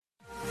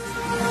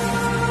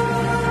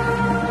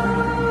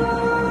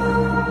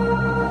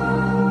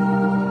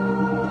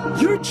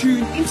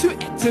to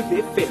Active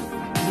FM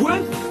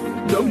with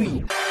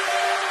Nomi.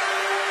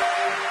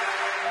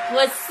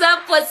 What's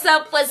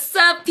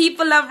up,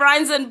 people of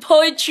rhymes and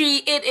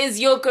poetry? It is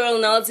your girl,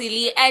 Nalty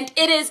Lee, and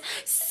it is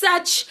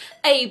such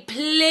a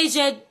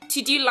pleasure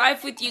to do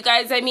live with you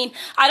guys. I mean,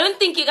 I don't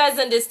think you guys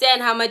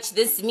understand how much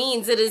this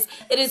means. It is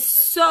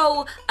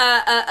so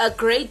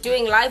great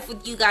doing live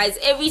with you guys.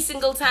 Every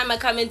single time I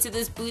come into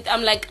this booth,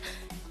 I'm like,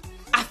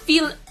 I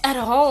feel at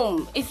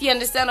home, if you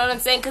understand what I'm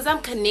saying, because I'm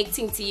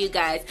connecting to you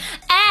guys.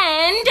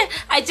 And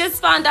I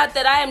just found out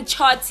that I am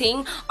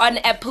charting on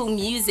Apple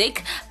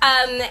Music,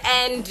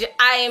 and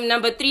I am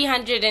number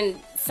 300 and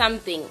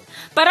something.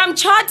 But I'm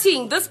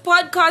charting. This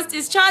podcast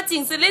is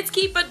charting. So let's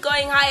keep it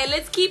going higher.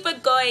 Let's keep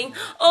it going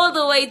all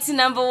the way to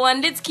number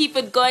 1. Let's keep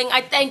it going.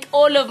 I thank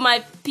all of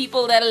my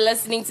people that are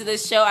listening to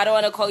this show. I don't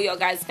want to call you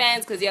guys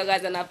fans because you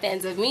guys are not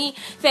fans of me,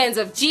 fans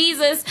of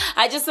Jesus.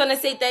 I just want to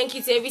say thank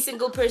you to every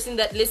single person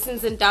that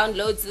listens and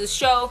downloads the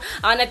show.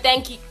 I want to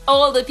thank you,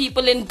 all the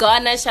people in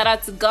Ghana. Shout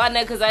out to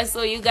Ghana because I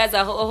saw you guys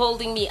are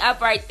holding me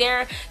up right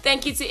there.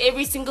 Thank you to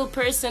every single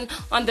person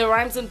on the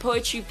Rhymes and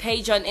Poetry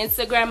page on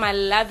Instagram. I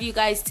love you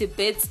guys to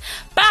bits.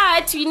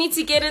 But we need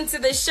to get into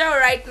the show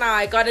right now.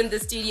 I got in the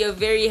studio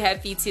very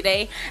happy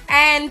today.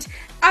 And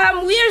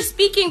we are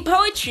speaking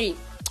poetry.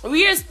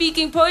 We are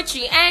speaking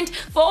poetry, and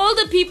for all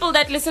the people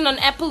that listen on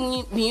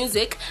Apple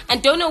Music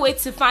and don't know where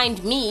to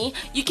find me,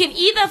 you can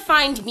either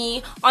find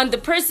me on the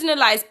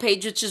personalized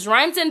page, which is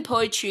Rhymes and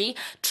Poetry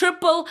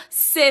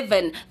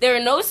 777. There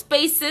are no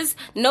spaces,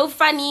 no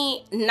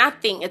funny,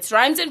 nothing. It's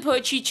Rhymes and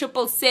Poetry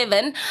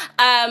 777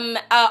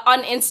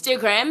 on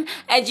Instagram,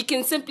 and you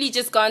can simply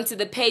just go onto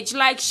the page,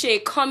 like, share,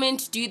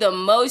 comment, do the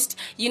most.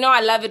 You know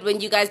I love it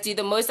when you guys do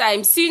the most. I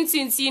am soon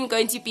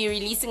going to be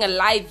releasing a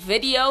live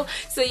video,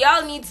 so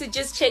y'all need to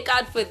just check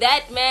out for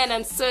that, man.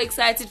 I'm so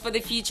excited for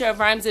the future of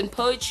Rhymes and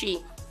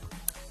Poetry.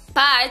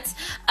 But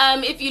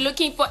if you're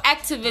looking for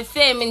Active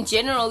FM in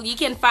general, you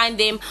can find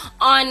them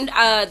on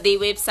their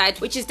website,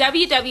 which is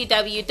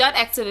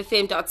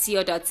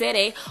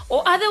www.activefm.co.za,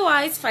 or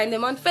otherwise find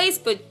them on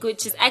Facebook,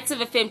 which is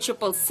ActiveFM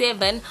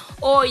 777,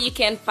 or you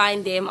can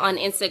find them on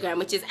Instagram,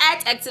 which is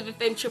at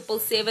ActiveFM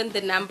 777,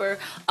 the number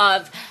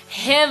of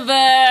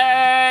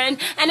heaven.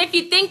 And if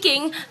you're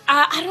thinking,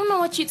 I don't know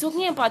what you're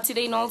talking about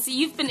today, Nalty,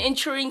 you've been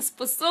introing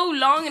for so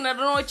long and I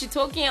don't know what you're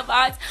talking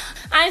about.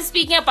 I'm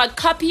speaking about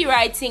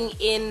copywriting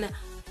in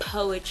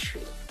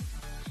poetry.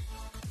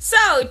 So,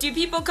 do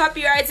people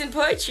copyright in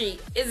poetry?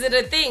 Is it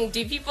a thing?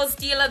 Do people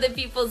steal other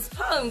people's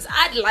poems?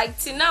 I'd like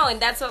to know, and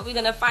that's what we're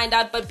going to find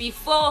out. But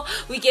before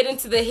we get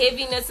into the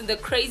heaviness and the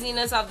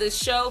craziness of this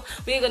show,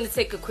 we're going to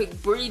take a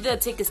quick breather,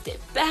 take a step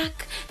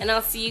back, and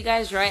I'll see you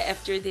guys right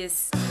after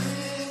this.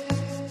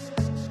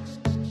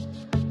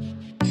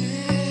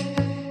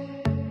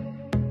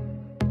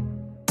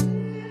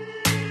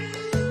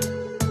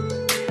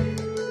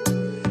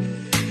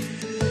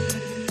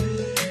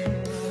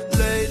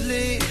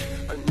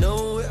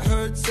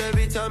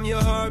 Time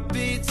your heart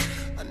beats,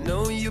 I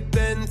know you've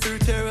been through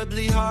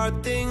terribly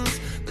hard things.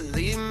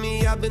 Believe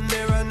me, I've been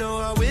there, I know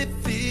how it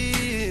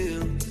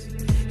feels.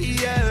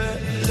 Yeah,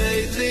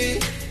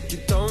 lately you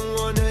don't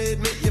wanna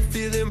admit you're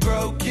feeling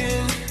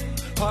broken.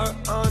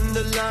 Heart on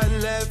the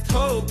line, left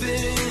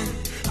hoping.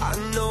 I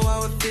know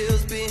how it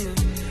feels being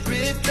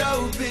ripped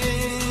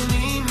open,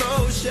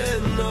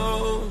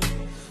 emotional.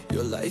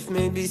 Your life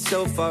may be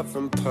so far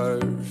from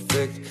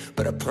perfect,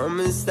 but I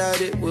promise that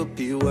it will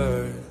be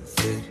worth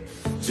it.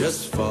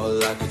 Just fall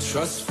like a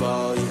trust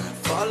fall, yeah.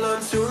 Fall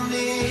onto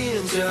me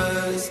and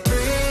just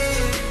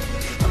breathe.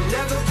 I'm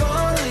never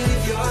gonna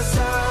leave your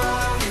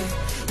side.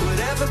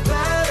 Whatever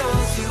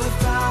battles you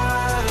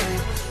fight,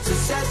 so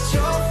set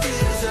your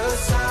fears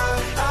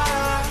aside.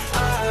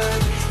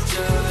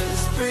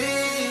 Just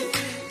breathe.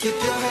 Keep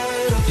your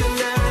head up, you're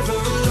never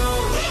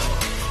alone.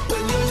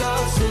 When you're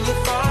lost and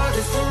you're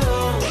farthest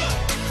alone,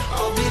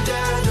 I'll be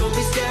there, don't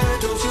be scared,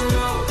 don't you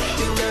know?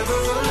 You're never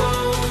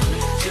alone.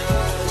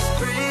 Just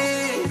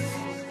breathe.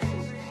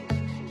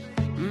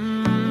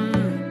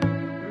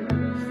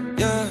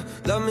 Yeah,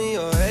 love me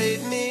or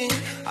hate me,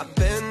 I've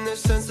been there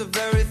since the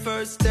very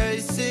first day.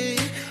 See,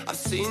 I've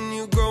seen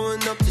you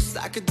growing up just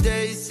like a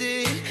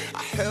daisy.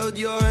 I held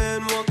your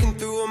hand walking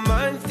through a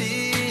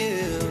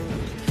minefield.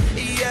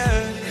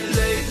 Yeah,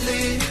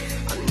 lately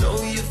I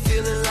know you're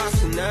feeling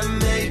lost and that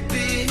may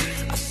be.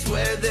 I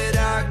swear that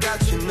I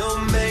got you, no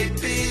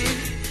maybe.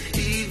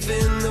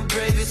 Even the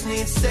bravest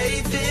need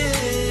saving.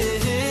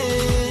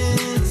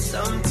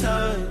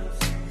 Sometimes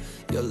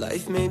your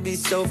life may be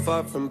so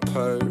far from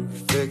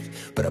perfect,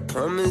 but I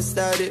promise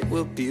that it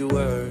will be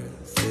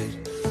worth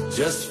it.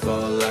 Just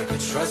fall like a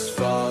trust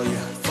fall,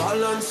 yeah.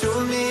 Fall onto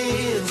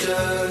me and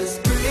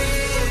just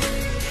breathe.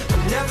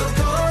 I'm never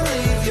gonna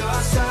leave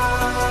your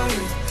side.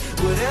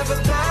 Whatever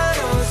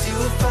battles you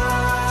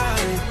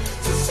fight,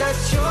 so set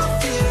your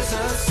fears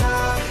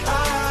aside.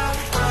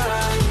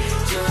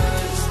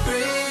 Just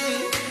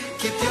breathe.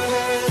 Keep your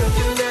head up,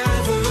 you're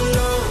never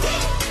alone.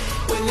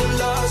 When you're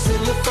lost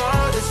and you're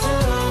farthest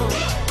alone,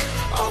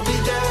 I'll be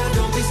there,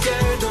 don't be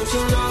scared, don't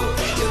you know?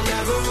 You're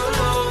never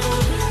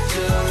alone.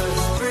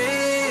 Just breathe.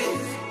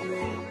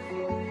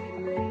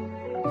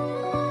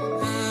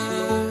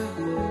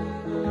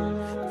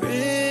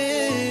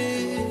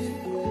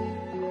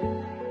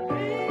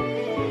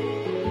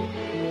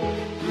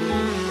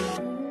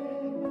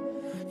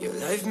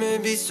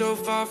 be so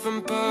far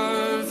from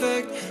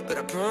perfect, but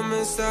I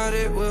promise that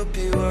it will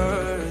be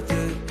worth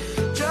it.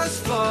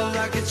 Just fall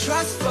like a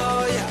trust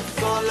fall, yeah,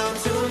 fall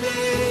onto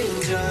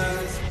me.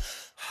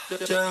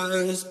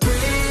 Just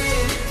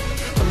breathe.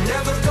 I'm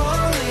never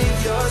gonna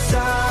leave your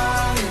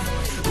side.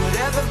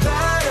 Whatever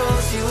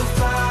battles you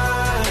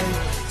fight,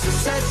 so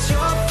set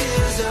your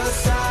fears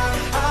aside.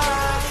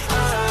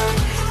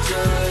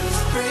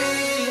 Just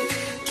breathe.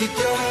 Keep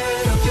your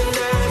head up, you'll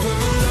never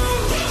know.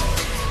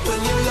 When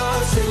you're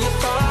lost and you're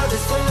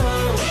farthest from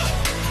home,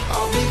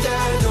 I'll be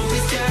there, don't be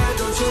scared,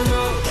 don't you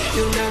know?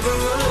 You're never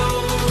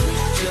alone.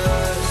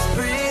 Just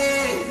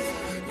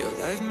breathe. Your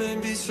life may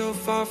be so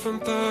far from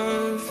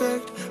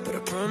perfect, but I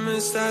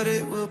promise that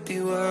it will be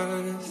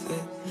worth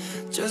it.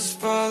 Just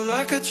fall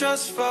like a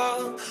trust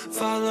fall,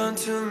 fall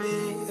onto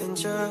me and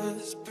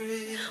just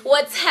breathe.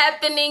 What's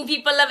happening,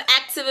 people of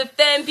Active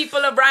FM,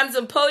 people of Rhymes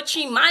and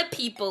Poetry, my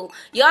people?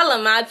 Y'all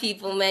are my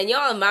people, man.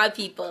 Y'all are my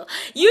people.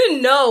 You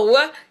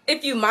know,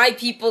 if you my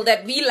people,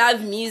 that we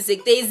love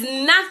music. There's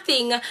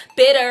nothing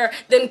better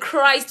than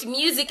Christ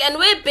music, and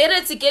we're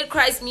better to get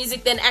Christ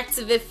music than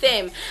Active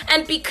FM.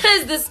 And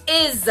because this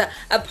is a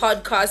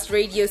podcast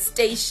radio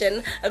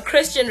station, a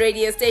Christian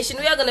radio station,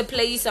 we are going to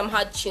play you some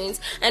hot tunes.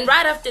 And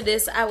right after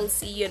this, I will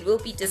see you and we'll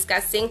be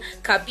discussing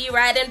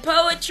copyright and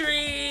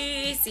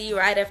poetry. See you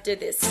right after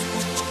this.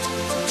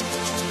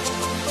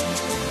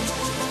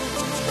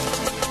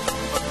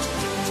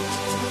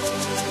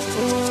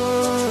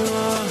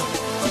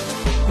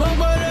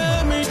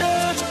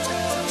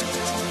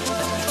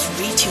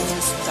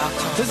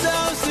 Retunes.com.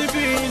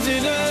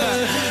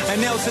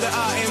 And now to the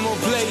IMO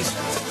place.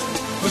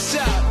 What's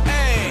up?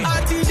 Hey.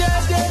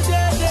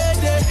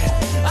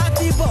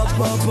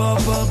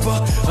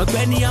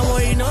 Benny, I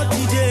want you not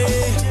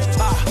today.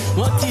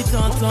 What it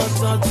on.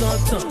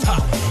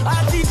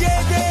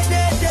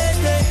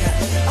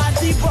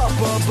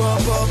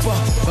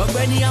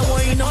 Benny, I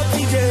want you not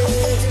today.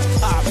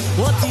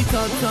 What it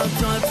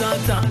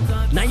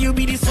on. Now you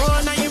be the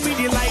sun, now you be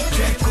the light.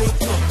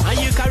 And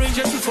you carry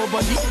just for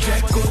body.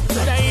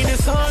 Now in the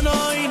sun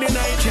or in the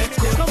night.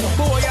 Come on,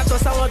 boy, I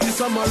thought I want the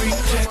summary.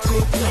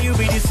 Now you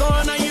be the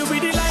sun, now you be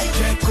the light.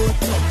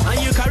 And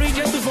you carry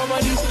just for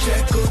body.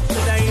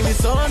 Now in the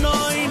sun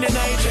or in the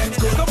night.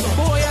 Come on,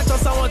 boy, I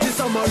thought I want the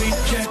summary.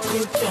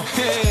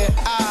 Hey,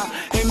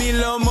 Emi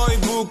Lomo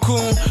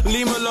Ibukun,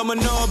 Lima Lomo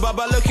no,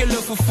 Baba look at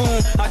the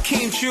fool. I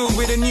came true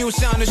with a new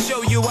sound to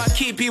show you I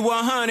keep it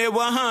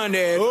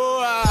 100.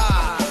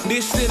 Oh,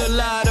 this shit a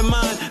lot of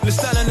mine. The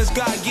silence is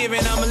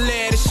God-given, I'ma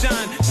let it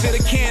shine. Said I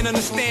can't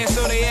understand,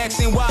 so they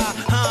asking why.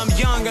 I'm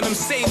young and I'm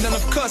saved, and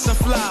of course I'm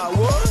fly.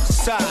 What?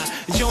 Side.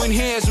 Join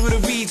hands with a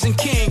region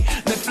king.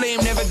 The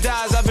flame never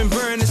dies, I've been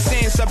burning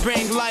since. I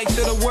bring light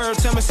to the world,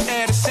 Thomas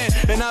Edison.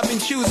 And I've been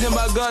choosing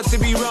by God to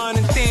be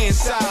running thin.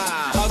 Side.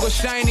 I go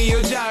shiny,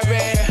 your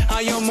gyre.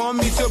 I your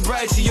mommy so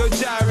bright to your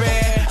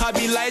gyre. I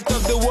be light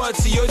of the world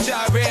to your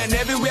gyre. And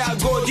everywhere I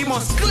go, you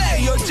must clear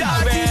your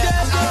gyre.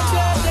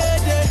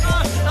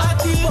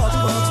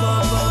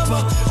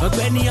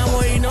 Benny, I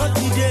want you not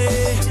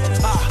today.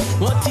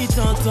 What it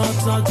on.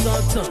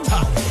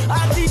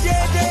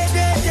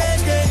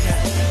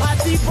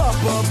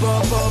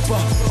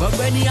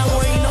 Benny, I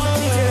want you not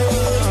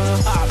today.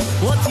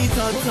 What it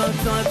on.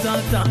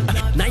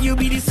 Now you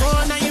be the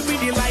sun, now you be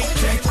the light.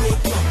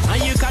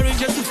 And you carry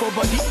just for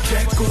body.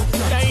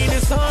 Now in the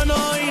sun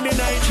or in the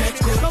night.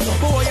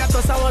 Boy, I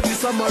thought I want the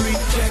summary.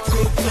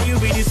 Now you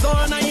be the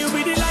sun, now you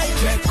be the light.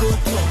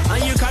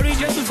 And you carry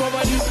just for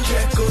body.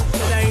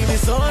 Now in the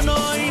sun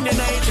or in the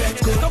night.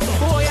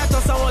 Boy, I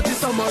thought I want the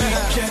summary.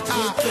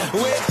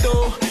 Wait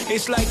though,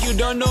 it's like you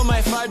don't know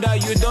my father.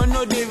 You don't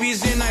know the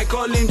reason I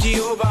call him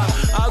Jehovah.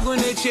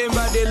 Agune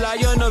chamber, the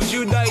Lion of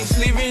Judah is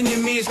living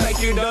in me. It's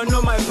like you don't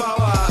know my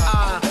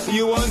power.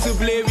 You want to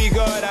play with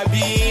God, I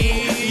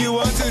be. You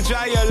want to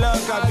try your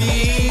luck, I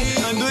be.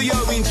 And do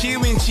your winchy,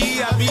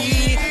 I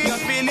be. You're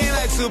feeling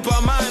like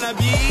Superman, I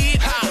be.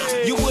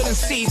 You wouldn't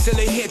see till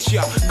it hits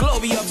ya.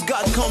 Glory of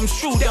God comes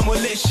through,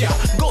 demolish ya.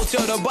 Go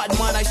tell the bad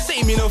man I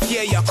say me no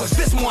fear ya. Cause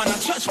this one a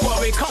church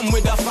boy come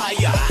with a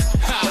fire.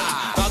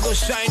 I go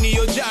shiny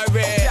your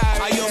gyre.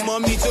 I your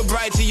mommy too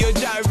bright to your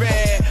gyre.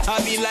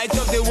 I be light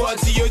of the world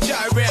to your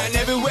gyre. And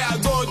everywhere I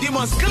go, they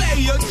must clear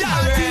your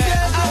gyre.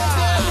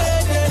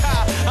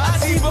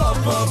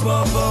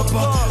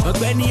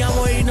 Benny, I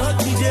want you not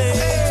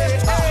today.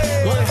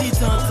 What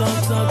it on.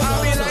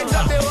 I be light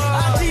of the world.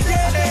 I be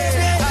light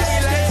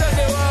of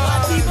the world.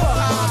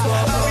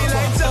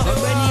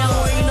 Benny, I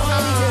want you not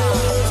today.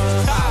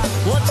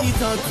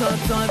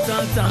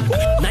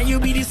 Now you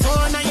be the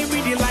sun, now you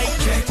be the light.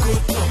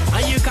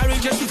 And you carry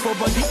just for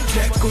body.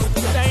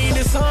 Now in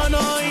the sun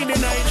or in the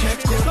night.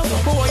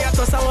 Boy, I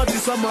thought I want the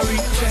summary.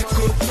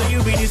 Now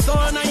you be the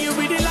sun, now you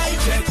be the light.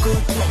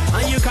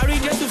 And you carry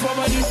just for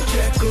body.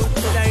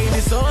 Now in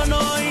the sun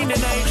or in the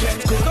night.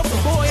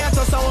 Boy, I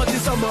thought I want the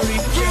summary.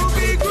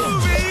 Groovy.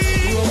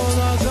 You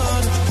are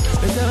God.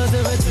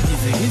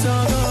 It's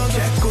all God.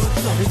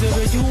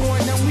 It's you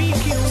want a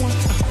weekend.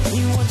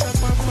 You want a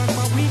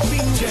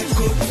weeping.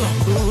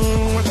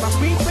 What a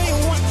weeping.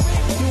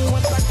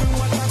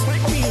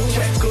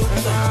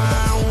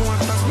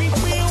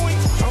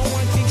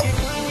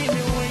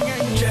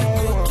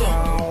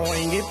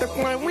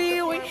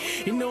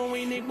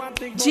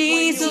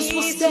 Jesus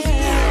was there.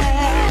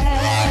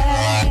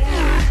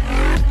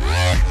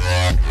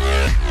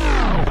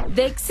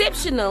 The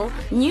exceptional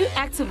new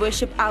Act of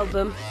Worship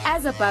album,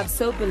 As Above,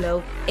 So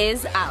Below,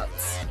 is out.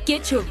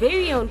 Get your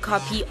very own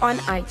copy on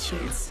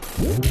iTunes.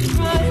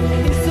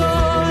 It's all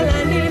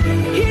I need.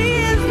 He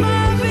is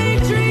my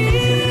victory.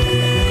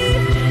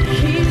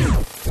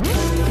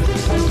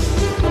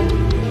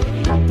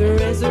 The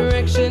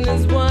resurrection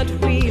is what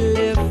we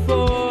live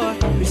for,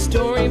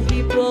 restoring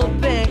people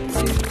back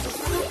to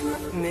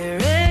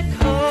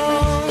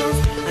miracles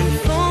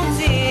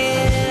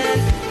unfolding,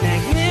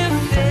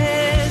 magnificent.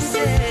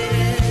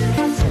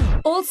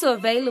 Also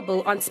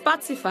available on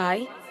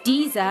Spotify,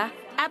 Deezer,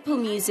 Apple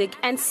Music,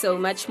 and so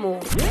much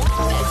more.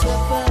 As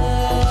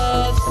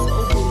above,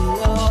 so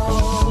below.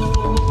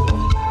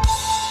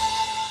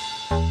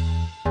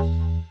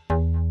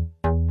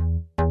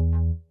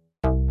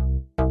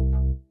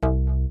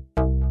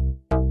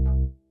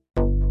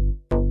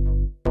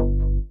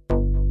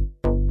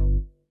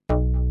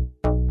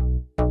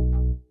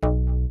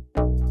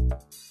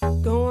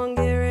 Go on,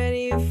 get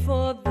ready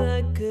for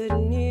the good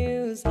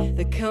news,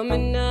 the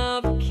coming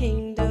of the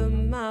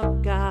kingdom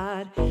of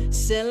God,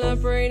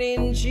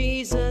 celebrating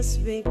Jesus'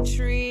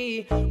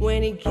 victory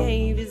when he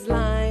gave his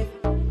life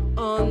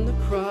on the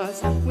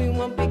cross. We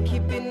won't be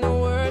keeping the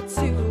word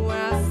to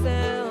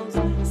ourselves,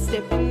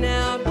 stepping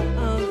out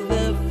of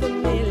the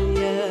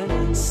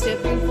familiar,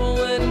 stepping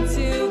forward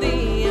into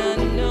the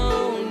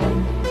unknown,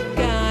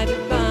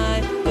 guided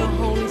by the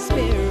Holy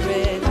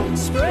Spirit,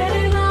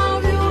 spreading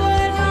love your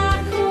word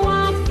like a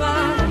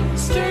wildfire,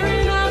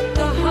 stirring up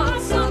the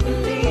hearts of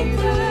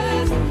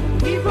believers.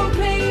 We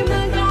proclaim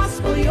the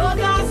gospel, your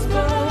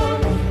gospel,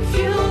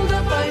 fueled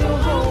up by your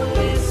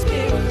Holy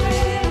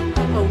Spirit.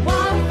 A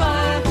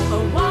wildfire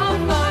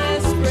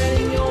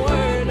spreading your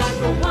word like a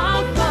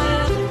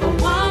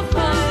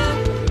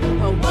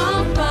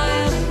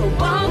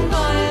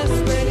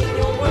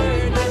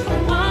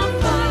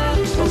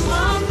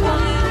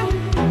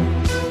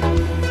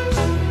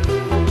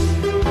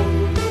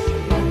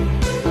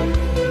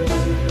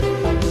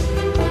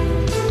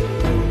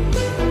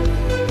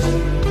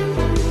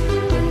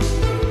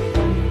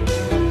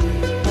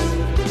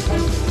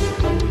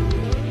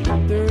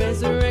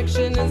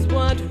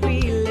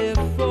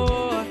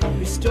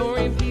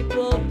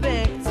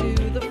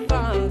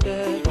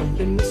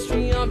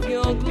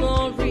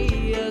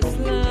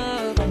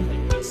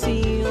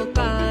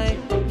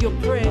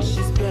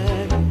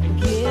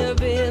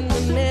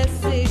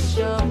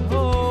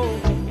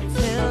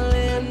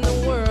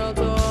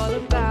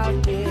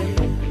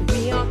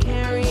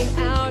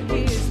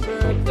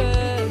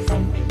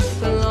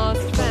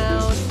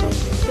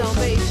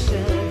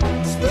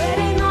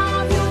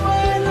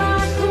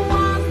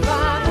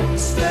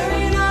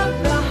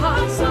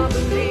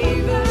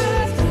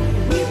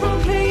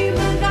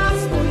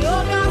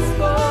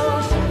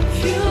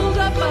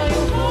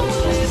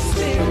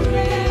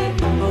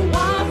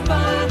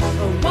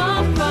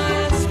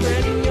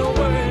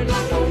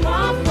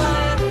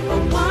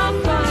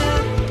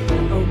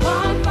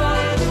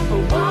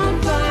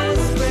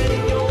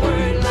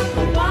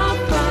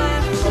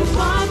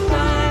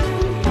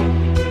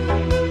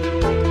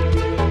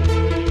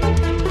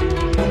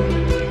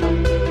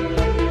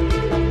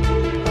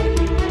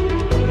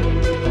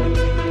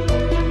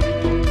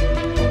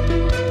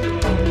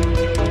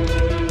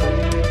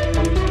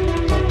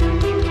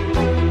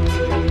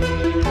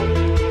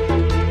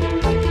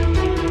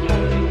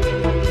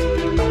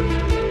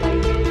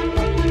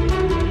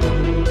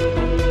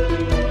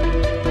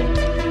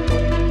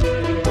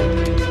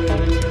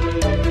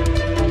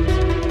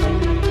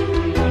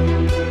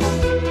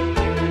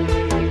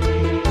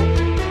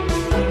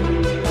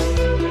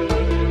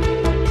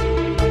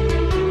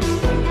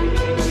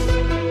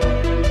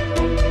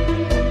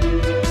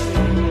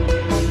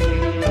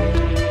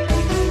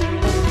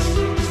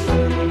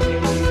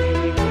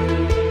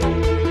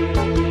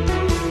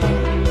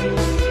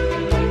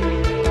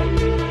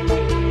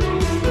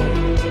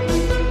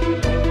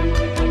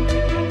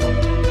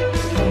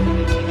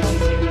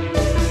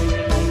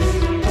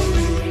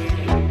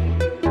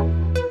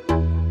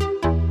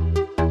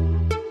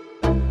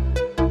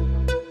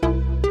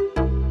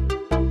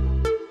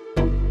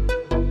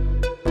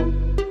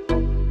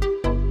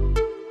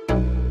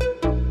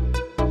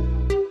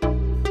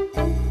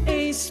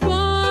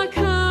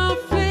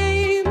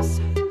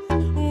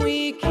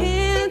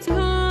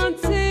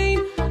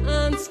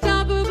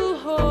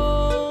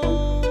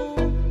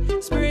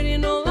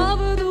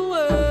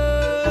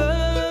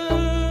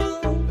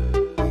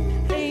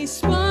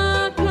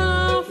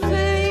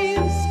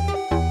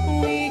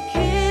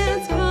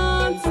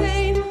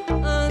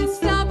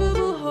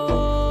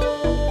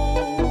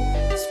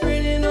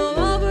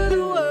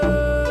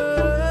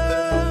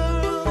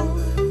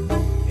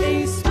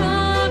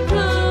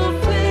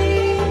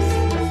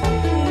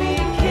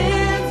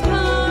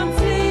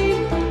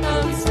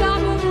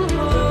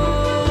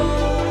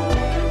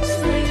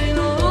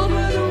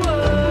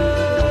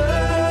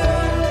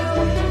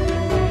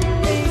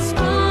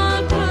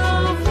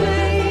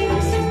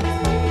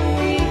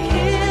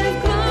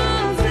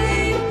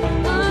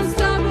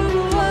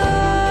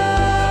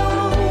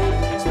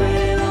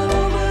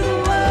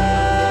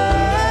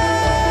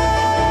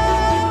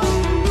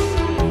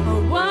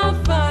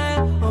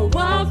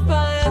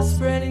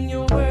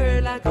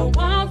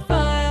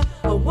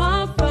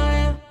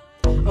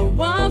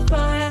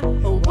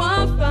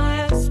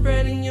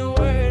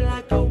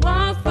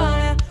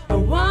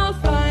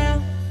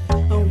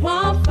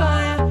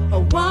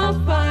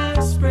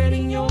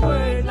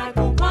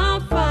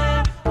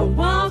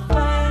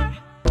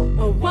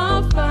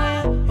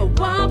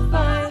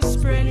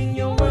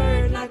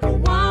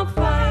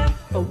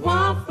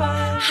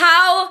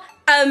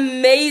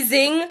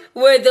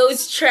were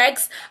those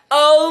tracks.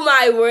 Oh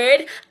my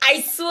word.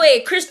 I swear,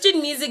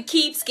 Christian music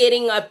keeps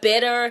getting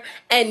better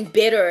and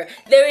better.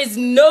 There is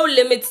no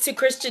limits to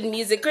Christian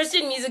music.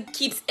 Christian music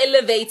keeps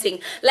elevating.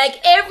 Like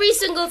every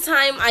single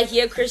time I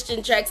hear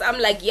Christian tracks, I'm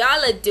like,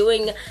 y'all are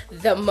doing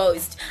the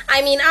most.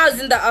 I mean, I was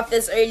in the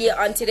office earlier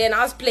on today and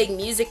I was playing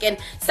music and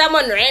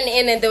someone ran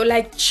in and they were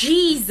like,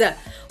 geez,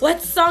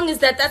 what song is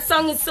that? That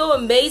song is so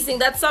amazing.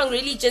 That song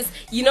really just,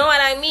 you know what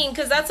I mean?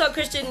 Because that's what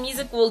Christian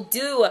music will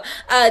do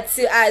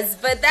to us.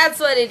 But that's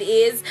what it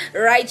is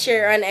right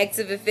here on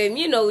Active FM.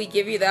 You know we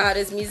give you the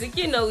hottest music.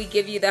 You know we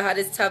give you the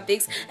hottest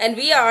topics. And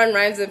we are on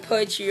Rhymes and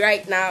Poetry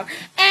right now.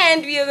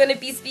 And we are going to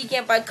be speaking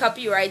about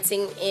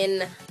copywriting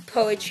in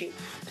poetry.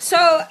 So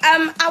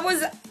I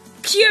was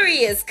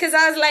curious because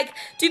I was like,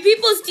 do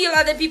people steal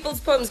other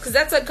people's poems? Because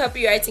that's what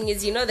copywriting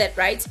is. You know that,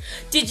 right?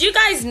 Did you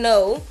guys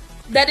know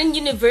that in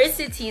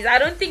universities, I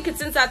don't think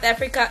it's in South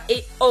Africa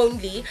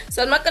only,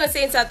 so I'm not going to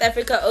say in South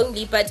Africa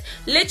only, but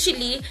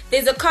literally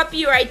there's a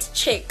copyright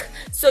check.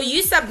 So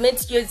you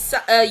submit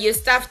your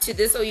stuff to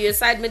this or your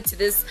assignment to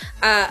this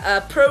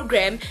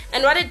program,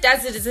 and what it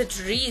does is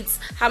it reads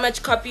how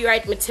much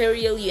copyright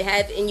material you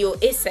have in your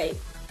essay.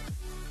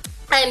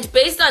 And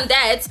based on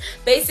that,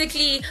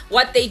 basically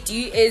what they do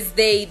is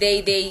they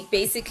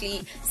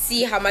basically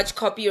see how much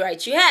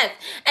copyright you have.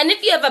 And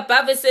if you have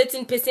above a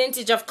certain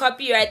percentage of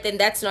copyright, then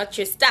that's not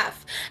your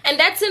stuff. And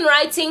that's in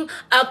writing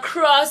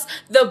across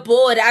the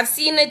board. I've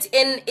seen it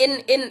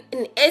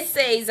in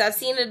essays. I've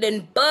seen it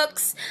in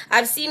books.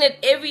 I've seen it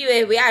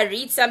everywhere where I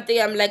read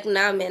something. I'm like,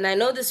 nah, man, I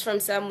know this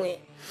from somewhere.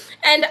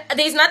 And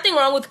there's nothing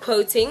wrong with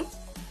quoting.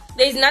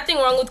 There's nothing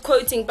wrong with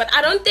quoting, but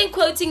I don't think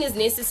quoting is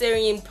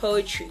necessary in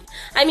poetry.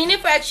 I mean,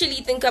 if I actually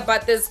think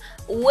about this,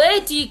 where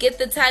do you get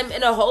the time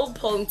in a whole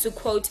poem to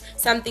quote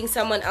something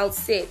someone else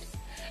said?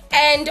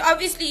 And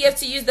obviously you have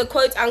to use the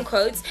quote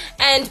unquote,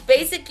 and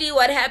basically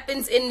what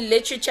happens in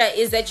literature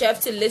is that you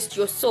have to list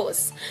your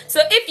source.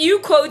 So if you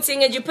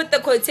quoting and you put the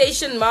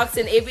quotation marks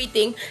and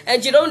everything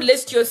and you don't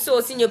list your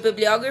source in your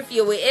bibliography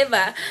or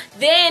wherever,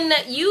 then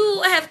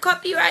you have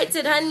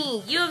copyrighted,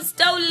 honey. You have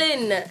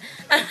stolen.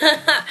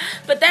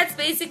 But that's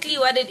basically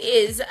what it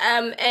is.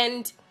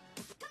 And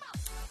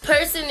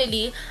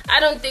personally, I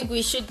don't think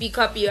we should be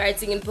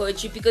copywriting in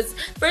poetry because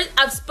first,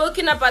 I've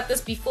spoken about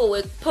this before,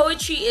 where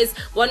poetry is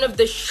one of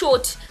the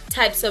short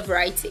types of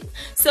writing.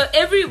 So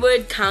every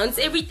word counts,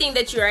 everything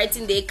that you write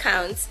in there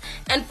counts,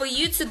 and for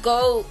you to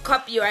go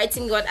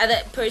copywriting what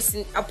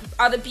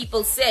other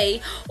people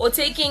say, or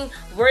taking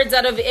words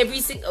out of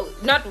every single,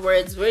 not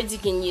words you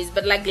can use,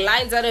 but like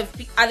lines out of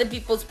other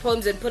people's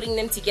poems and putting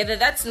them together,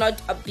 that's not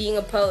being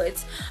a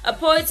poet. A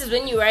poet is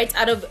when you write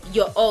out of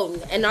your own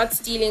and not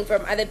stealing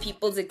from other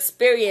people's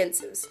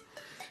experiences.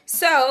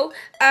 So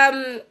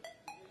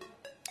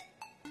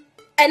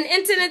an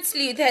internet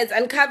sleuth has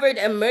uncovered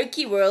a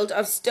murky world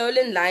of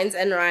stolen lines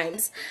and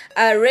rhymes,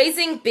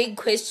 raising big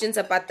questions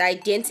about the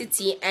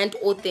identity and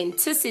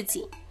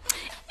authenticity.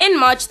 In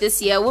March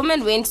this year, a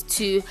woman went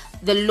to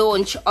the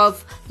launch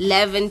of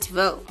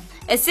Laventville,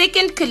 a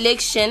second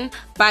collection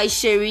by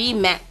Cherie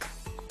Mack,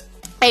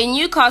 a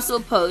Newcastle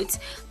poet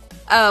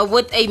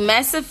with a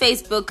massive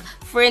Facebook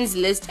friends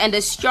list and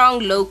a strong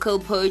local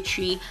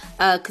poetry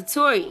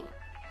category.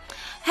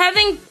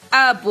 Having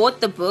bought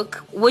the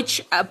book,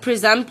 which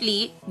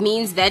presumably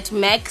means that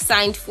Mac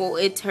signed for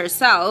it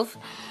herself,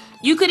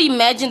 you could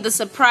imagine the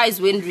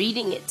surprise when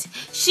reading it.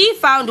 She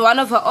found one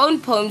of her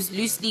own poems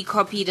loosely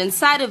copied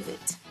inside of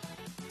it.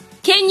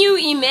 Can you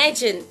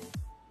imagine?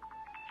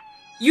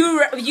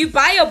 You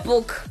buy a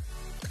book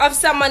of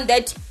someone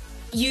that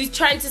you're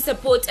trying to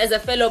support as a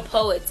fellow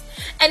poet,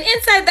 and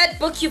inside that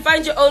book you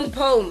find your own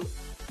poem.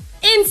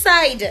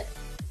 Inside.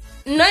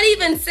 Not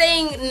even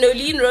saying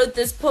Nolene wrote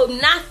this poem,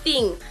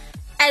 nothing,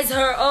 as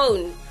her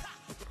own.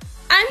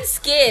 I'm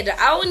scared.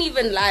 I won't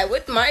even lie.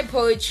 With my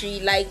poetry,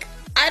 like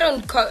I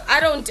don't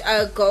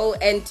go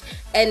and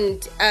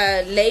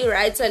lay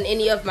rights on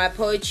any of my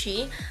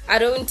poetry. I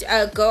don't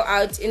go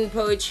out in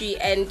poetry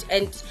and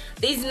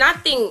there's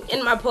nothing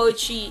in my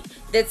poetry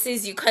that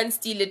says you can't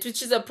steal it,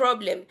 which is a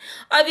problem.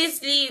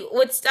 Obviously,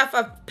 with stuff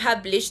I've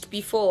published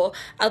before,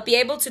 I'll be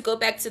able to go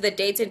back to the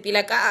date and be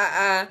like,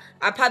 I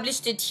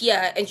published it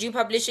here, and you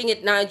publishing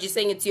it now, and you're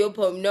saying it's your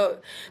poem. No.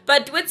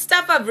 But with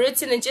stuff I've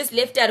written and just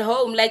left at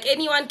home, like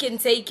anyone can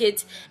take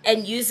it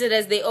and use it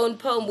as their own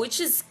poem,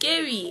 which is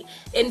scary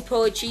in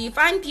poetry. You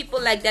find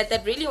people like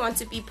that really want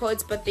to be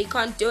poets, but they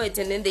can't do it,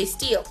 and then they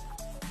steal.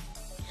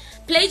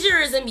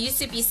 Plagiarism used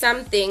to be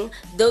something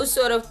those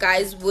sort of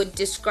guys would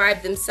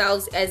describe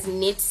themselves as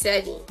net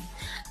savvy,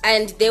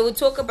 and they would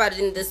talk about it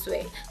in this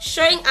way: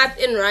 showing up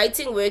in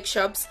writing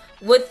workshops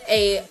with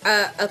a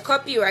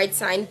copyright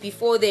sign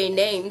before their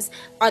names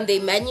on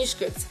their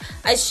manuscripts,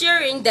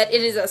 assuring that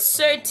it is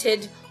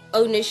asserted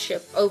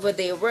ownership over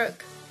their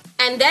work,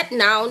 and that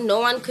now no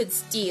one could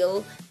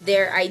steal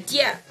their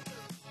idea.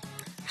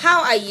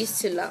 How I used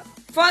to love.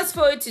 Fast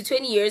forward to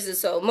 20 years or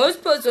so,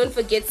 most poets don't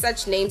forget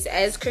such names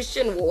as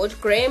Christian Ward,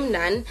 Graham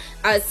Nunn,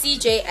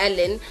 C.J.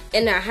 Allen,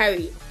 and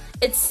Harry.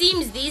 It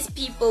seems these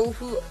people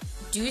who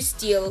do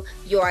steal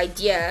your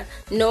idea,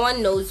 no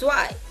one knows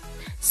why.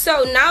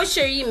 So now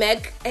Cherie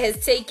Mac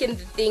has taken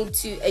the thing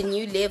to a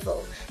new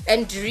level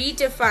and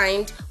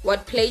redefined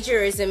what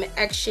plagiarism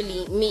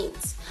actually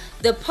means.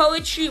 The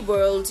poetry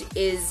world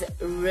is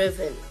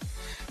riven.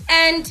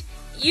 And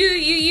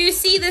you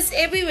see this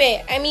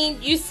everywhere. I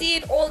mean, you see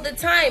it all the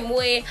time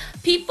where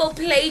people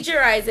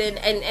plagiarize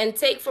and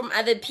take from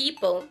other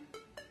people.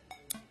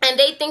 And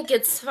they think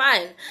it's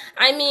fine.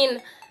 I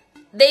mean,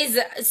 there's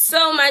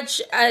so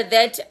much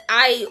that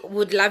I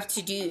would love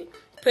to do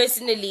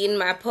personally in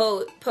my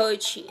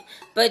poetry,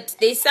 but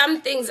there's some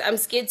things I'm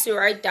scared to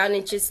write down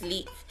and just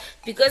leave,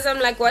 because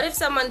I'm like, what if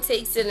someone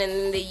takes it and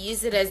then they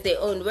use it as their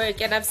own work?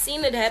 And I've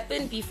seen it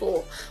happen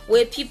before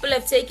where people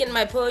have taken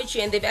my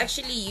poetry and they've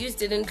actually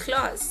used it in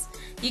class.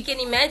 You can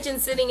imagine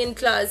sitting in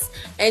class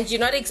and you're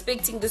not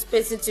expecting this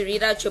person to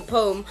read out your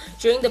poem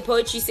during the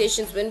poetry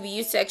sessions when we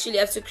used to actually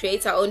have to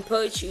create our own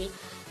poetry,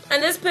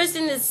 and this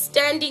person is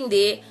standing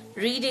there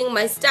reading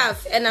my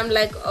stuff, and I'm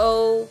like,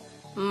 oh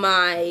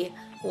my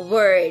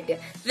word,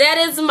 that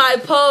is my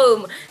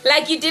poem.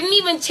 Like, you didn't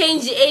even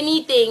change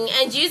anything,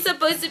 and you're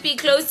supposed to be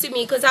close to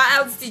me, because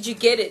how else did you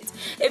get it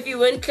if you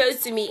weren't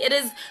close to me? It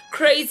is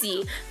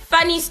crazy.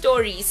 Funny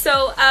story.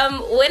 So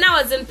when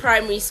I was in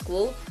primary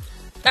school,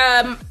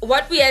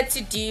 what we had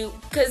to do,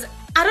 because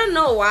I don't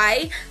know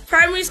why,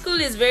 primary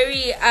school is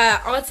very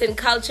arts and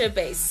culture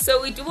based,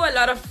 so we do a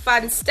lot of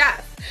fun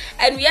stuff,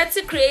 and we had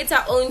to create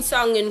our own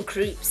song in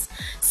groups.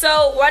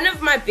 So one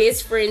of my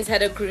best friends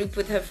had a group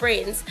with her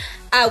friends,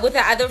 with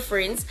her other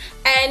friends,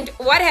 and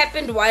what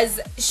happened was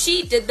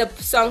she did the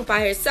song by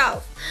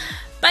herself.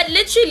 But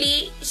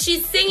literally,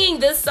 she's singing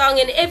this song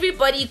and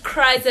everybody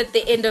cries at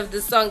the end of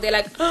the song. They're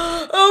like,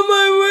 oh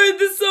my word,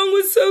 this song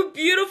was so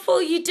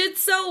beautiful. You did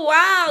so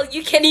well.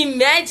 You can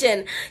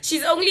imagine.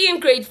 She's only in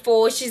grade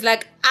 4. She's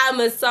like, I'm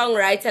a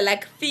songwriter.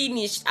 Like,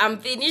 finished. I'm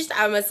finished.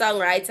 I'm a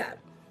songwriter.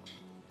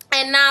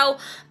 And now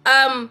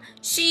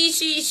she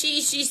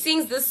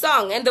sings the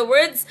song, and the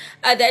words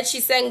that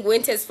she sang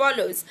went as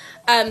follows.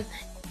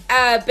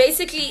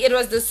 Basically, it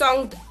was the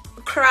song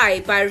Cry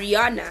by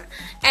Rihanna,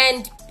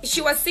 and she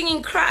was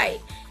singing Cry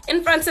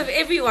in front of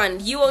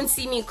everyone. You won't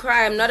see me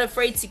cry, I'm not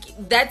afraid to,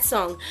 that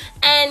song.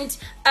 And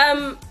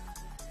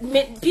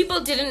people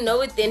didn't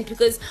know it then,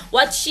 because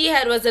what she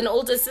had was an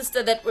older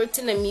sister that worked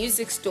in a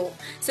music store,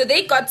 so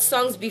they got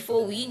songs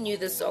before we knew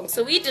the song,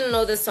 so we didn't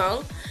know the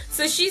song.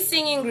 So she's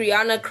singing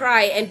Rihanna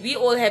Cry, and we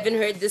all haven't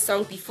heard this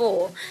song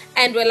before,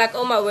 and we're like,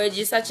 oh my word,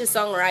 you're such a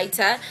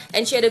songwriter.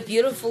 And she had a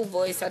beautiful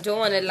voice, I don't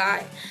want to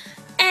lie.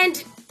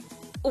 And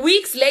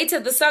weeks later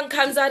the song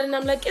comes out, and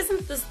I'm like,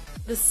 isn't this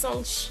the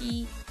song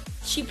she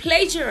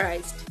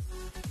plagiarized?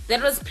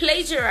 That was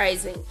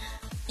plagiarizing.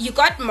 You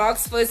got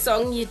marks for a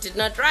song you did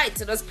not write.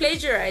 It was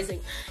plagiarizing.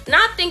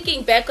 Now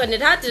thinking back on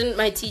it, how didn't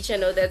my teacher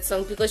know that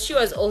song? Because she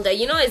was older.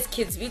 You know, as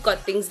kids, we got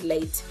things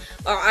late.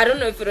 I don't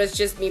know if it was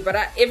just me, but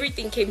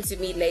everything came to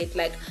me late.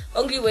 Like,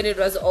 only when it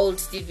was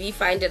old did we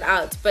find it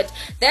out. But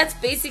that's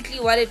basically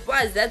what it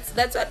was.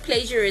 That's what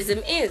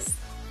plagiarism is.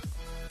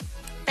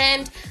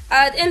 And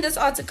in this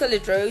article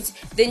it wrote,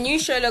 the new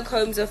Sherlock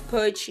Holmes of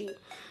poetry.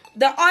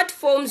 The art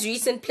form's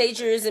recent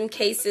plagiarism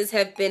cases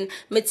have been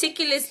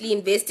meticulously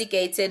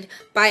investigated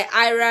by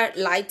Ira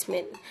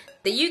Lightman,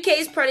 the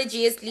UK's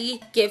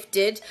prodigiously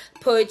gifted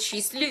poetry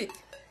sleuth,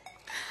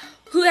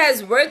 who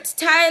has worked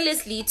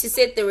tirelessly to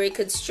set the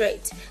record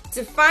straight,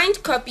 to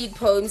find copied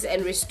poems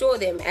and restore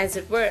them, as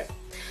it were,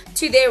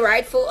 to their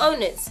rightful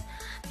owners.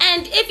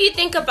 And if you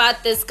think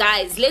about this,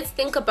 guys, let's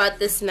think about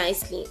this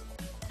nicely.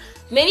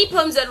 Many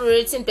poems that were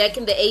written back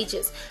in the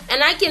ages,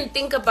 and I can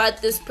think about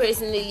this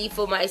personally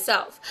for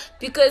myself,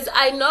 because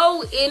I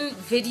know in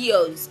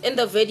videos, in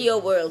the video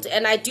world,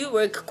 and I do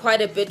work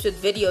quite a bit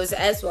with videos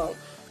as well,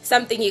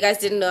 something you guys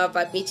didn't know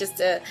about me, just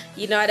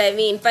you know what I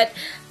mean. But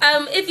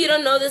if you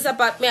don't know this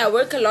about me, I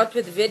work a lot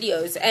with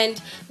videos,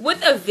 and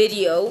with a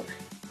video,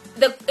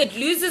 it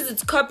loses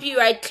its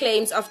copyright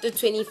claims after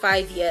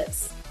 25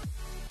 years.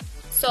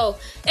 So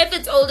if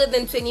it's older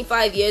than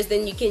 25 years,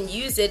 then you can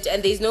use it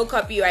and there's no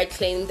copyright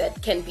claim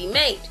that can be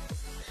made.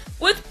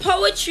 With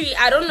poetry,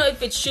 I don't know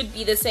if it should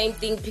be the same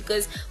thing,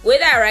 because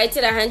whether I write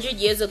it 100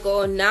 years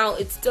ago or now,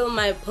 it's still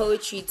my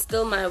poetry, it's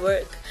still my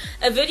work.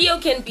 A video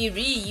can be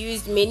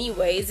reused many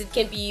ways, it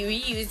can be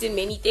reused in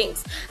many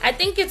things. I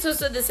think it's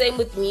also the same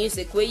with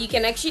music, where you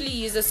can actually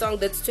use a song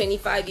that's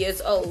 25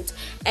 years old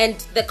and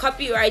the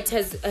copyright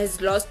has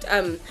lost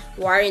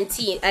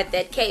warranty at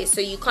that case,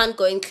 so you can't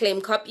go and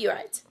claim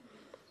copyright.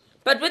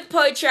 But with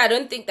poetry, I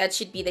don't think that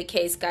should be the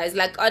case, guys.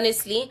 Like,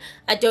 honestly,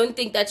 I don't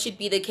think that should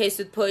be the case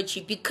with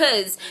poetry,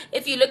 because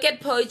if you look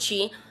at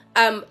poetry,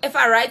 if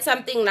I write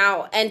something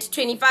now and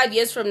 25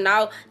 years from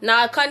now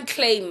I can't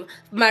claim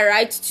my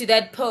right to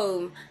that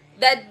poem.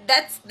 That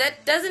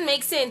doesn't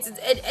make sense.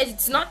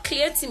 It's not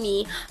clear to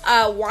me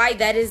why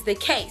that is the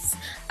case.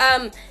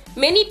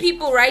 Many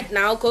people right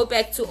now go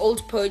back to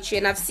old poetry,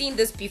 and I've seen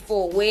this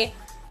before, where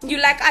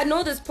you're like, I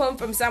know this poem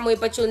from somewhere,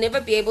 but you'll never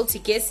be able to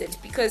guess it,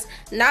 because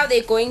now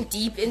they're going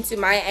deep into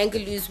Maya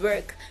Angelou's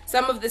work,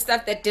 some of the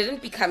stuff that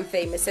didn't become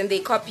famous, and they're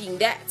copying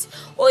that.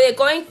 Or they're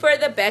going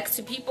further back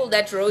to people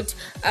that wrote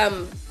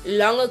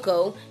long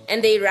ago,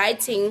 and they're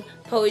writing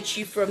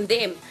poetry from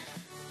them.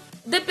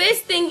 The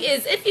best thing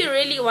is, if you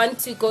really want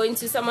to go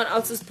into someone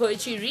else's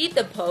poetry, read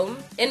the poem,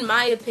 in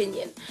my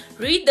opinion.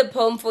 Read the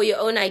poem for your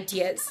own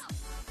ideas.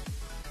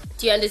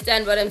 Do you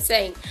understand what I'm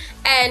saying?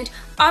 And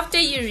after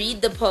you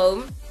read the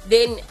poem,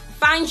 then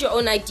find your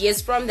own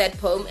ideas from that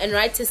poem and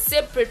write a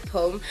separate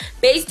poem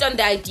based on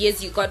the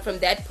ideas you got from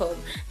that poem.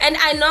 And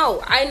I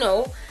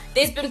know,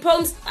 there's been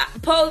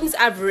poems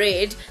I've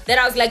read that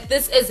I was like,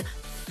 this is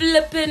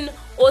flippin'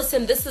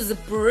 awesome, this is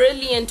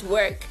brilliant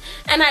work.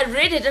 And I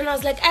read it and I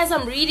was like, as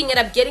I'm reading it,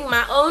 I'm getting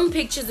my own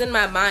pictures in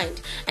my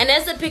mind. And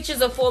as the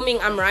pictures are forming,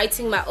 I'm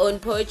writing my own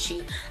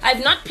poetry.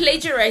 I've not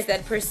plagiarized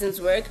that person's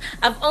work.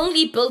 I've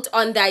only built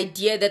on the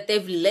idea that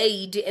they've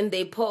laid in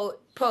their poem.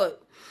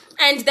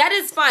 And that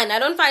is fine. I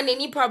don't find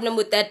any problem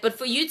with that. But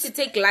for you to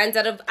take lines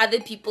out of other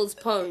people's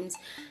poems,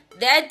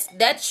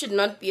 that should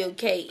not be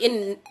okay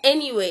in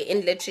any way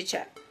in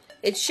literature.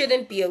 It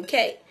shouldn't be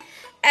okay.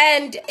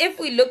 And if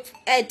we look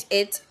at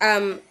it,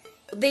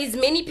 there's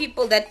many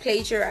people that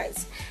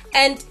plagiarize.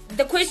 And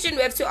the question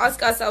we have to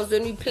ask ourselves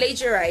when we're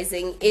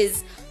plagiarizing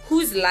is,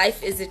 whose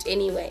life is it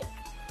anyway?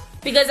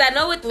 Because I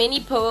know with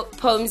many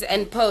poems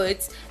and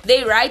poets,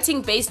 they're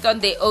writing based on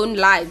their own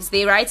lives.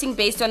 They're writing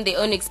based on their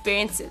own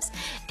experiences.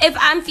 If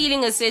I'm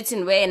feeling a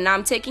certain way, and now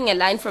I'm taking a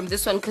line from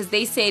this one because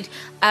they said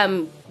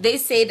I'm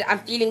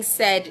feeling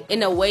sad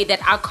in a way that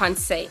I can't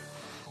say.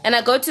 And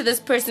I go to this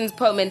person's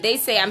poem and they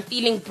say I'm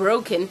feeling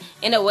broken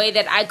in a way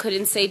that I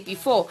couldn't say it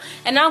before.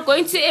 And now I'm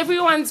going to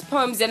everyone's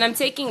poems and I'm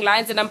taking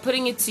lines and I'm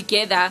putting it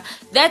together.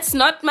 That's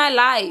not my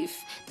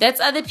life. That's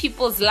other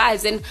people's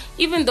lives. And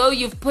even though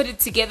you've put it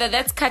together,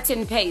 that's cut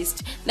and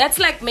paste. That's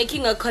like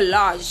making a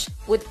collage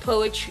with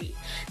poetry.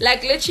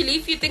 Like literally,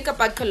 if you think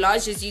about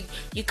collages,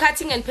 you're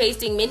cutting and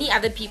pasting many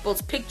other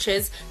people's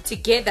pictures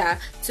together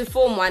to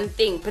form one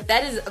thing. But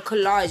that is a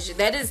collage.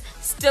 That is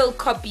still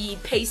copy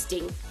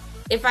pasting,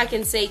 if I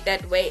can say it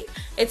that way.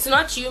 It's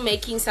not you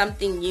making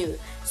something new.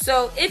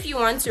 So if you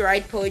want to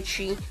write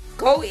poetry,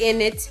 go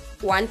in it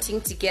wanting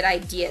to get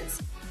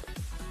ideas.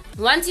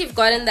 Once you've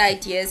gotten the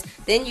ideas,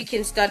 then you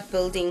can start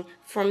building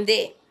from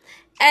there.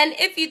 And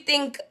if you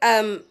think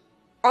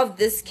of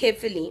this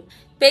carefully,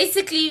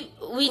 basically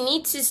we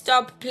need to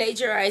stop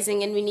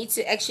plagiarizing and we need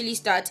to actually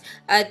start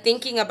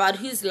thinking about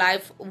whose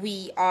life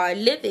we are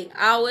living,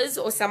 ours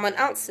or someone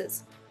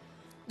else's.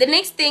 The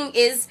next thing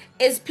is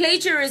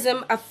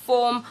plagiarism a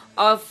form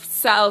of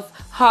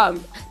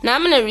self-harm? Now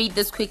I'm going to read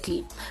this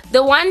quickly.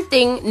 The one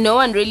thing no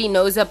one really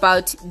knows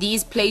about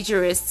these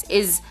plagiarists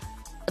is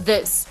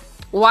this.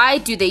 Why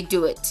do they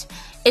do it?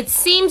 It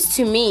seems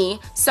to me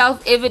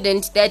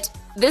self-evident that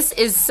this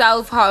is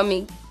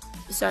self-harming.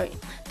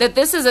 That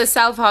this is a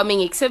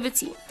self-harming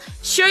activity.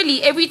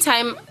 Surely every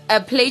time a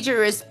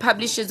plagiarist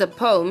publishes a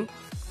poem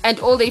and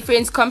all their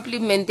friends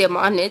compliment them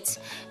on it,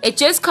 it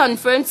just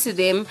confirms to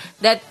them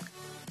that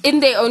in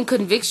their own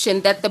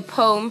conviction that the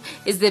poem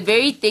is the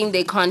very thing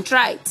they can't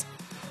write.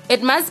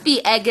 It must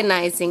be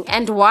agonizing.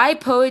 And why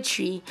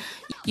poetry?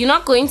 You're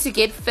not going to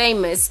get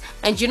famous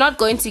and you're not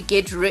going to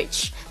get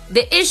rich.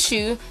 The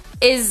issue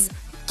is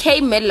K.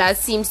 Miller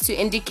seems to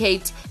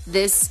indicate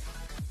this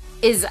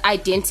is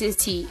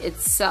identity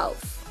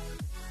itself.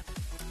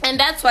 And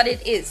that's what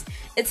it is.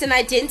 It's an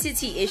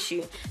identity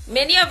issue.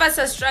 Many of us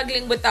are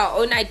struggling with our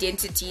own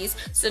identities,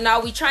 so now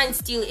we try and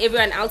steal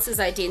everyone else's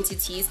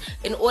identities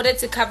in order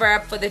to cover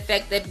up for the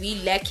fact that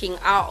we're lacking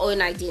our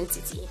own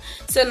identity.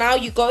 So now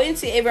you go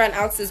into everyone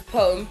else's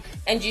poem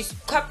and you're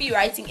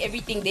copywriting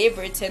everything they've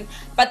written,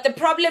 but the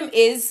problem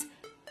is,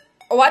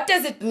 what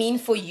does it mean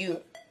for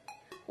you?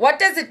 What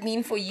does it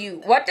mean for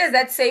you? What does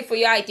that say for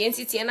your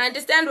identity? And I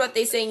understand what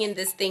they're saying in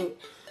this thing.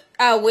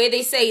 Where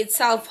they say it's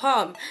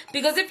self-harm.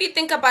 Because if you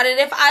think about it,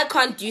 if I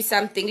can't do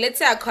something, let's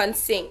say I can't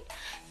sing,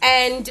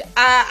 and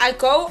I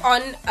go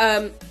on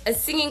a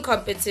singing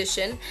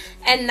competition,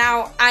 and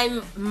now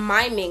I'm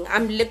miming,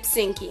 I'm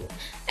lip-syncing,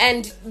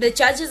 and the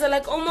judges are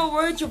like, oh my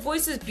word, your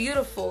voice is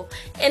beautiful.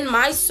 In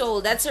my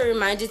soul, that's a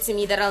reminder to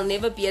me that I'll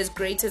never be as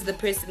great as the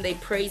person they're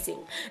praising.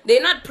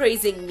 They're not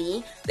praising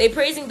me, they're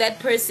praising that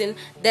person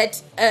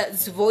that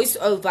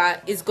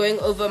voiceover is going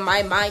over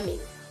my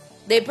miming.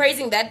 They're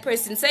praising that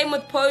person. Same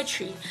with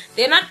poetry.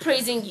 They're not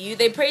praising you.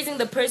 They're praising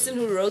the person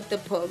who wrote the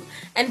poem.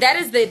 And that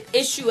is the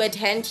issue at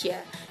hand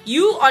here.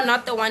 You are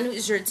not the one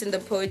who's written the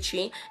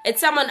poetry.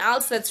 It's someone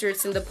else that's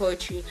written the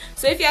poetry.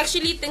 So if you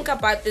actually think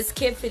about this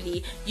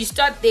carefully, you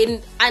start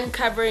then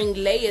uncovering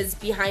layers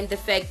behind the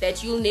fact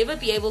that you'll never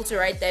be able to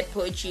write that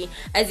poetry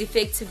as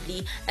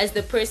effectively as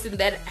the person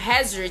that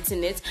has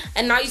written it.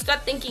 And now you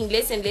start thinking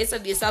less and less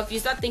of yourself. You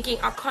start thinking,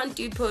 I can't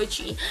do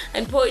poetry,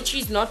 and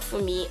poetry is not for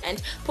me,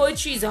 and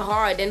poetry is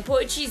hard, and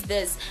poetry is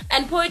this,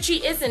 and poetry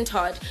isn't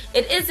hard.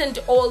 It isn't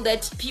all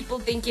that people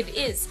think it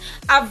is.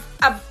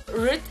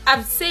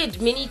 I've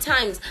said many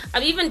times,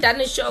 I've even done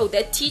a show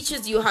that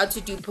teaches you how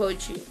to do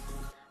poetry.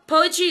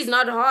 Poetry is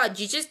not hard.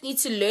 You just need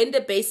to learn the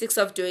basics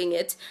of doing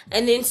it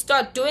and then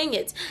start doing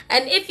it.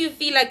 And if you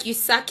feel like you're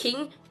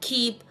sucking,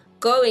 keep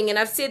going. And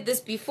I've said this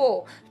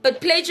before,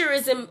 but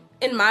plagiarism,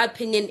 in my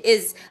opinion,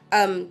 is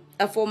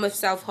a form of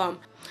self-harm.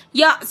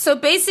 Yeah, so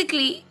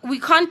basically, we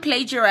can't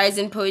plagiarize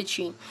in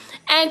poetry.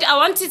 And I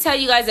want to tell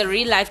you guys a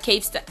real-life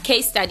case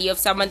study of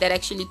someone that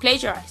actually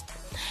plagiarized.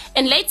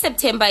 In late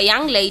September, a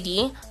young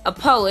lady, a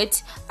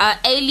poet,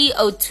 Ailey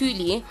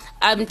O'Toole,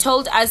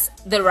 told us,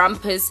 the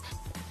Rumpus,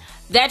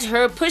 that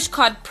her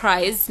Pushcart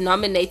Prize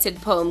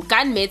nominated poem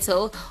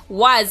Gunmetal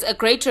was a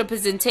great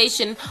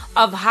representation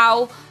of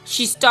how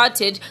she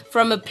started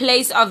from a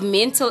place of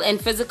mental and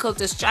physical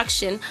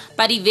destruction,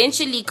 but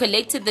eventually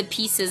collected the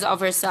pieces of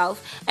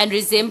herself and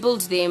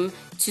resembled them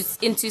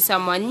into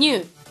someone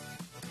new.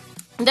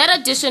 That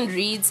audition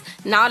reads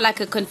now like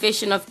a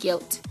confession of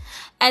guilt.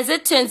 As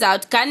it turns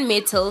out,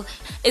 Gunmetal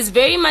is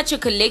very much a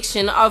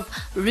collection of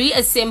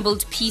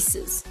reassembled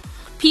pieces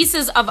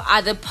of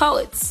other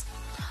poets.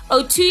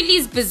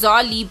 O'Toole's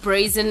bizarrely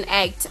brazen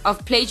act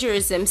of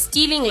plagiarism,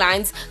 stealing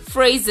lines,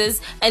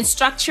 phrases, and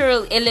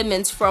structural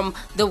elements from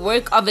the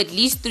work of at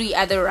least 3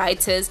 other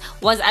writers,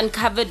 was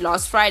uncovered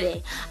last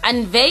Friday.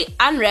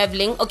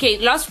 Unraveling, okay,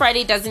 last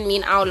Friday doesn't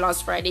mean our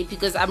last Friday,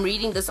 because I'm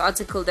reading this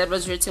article that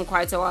was written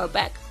quite a while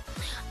back.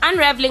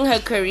 Unraveling her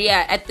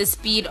career at the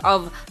speed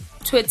of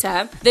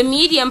Twitter, the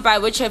medium by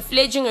which her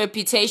fledgling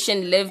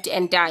reputation lived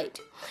and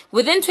died.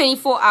 Within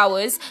 24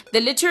 hours, the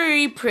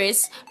literary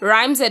press,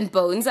 Rhymes and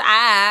Bones,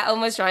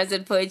 almost rhymes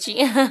and poetry,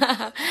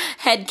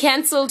 had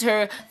cancelled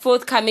her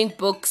forthcoming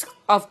books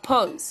of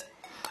poems,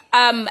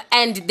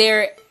 and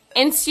their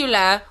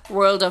insular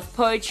world of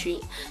poetry.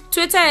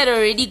 Twitter had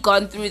already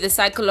gone through the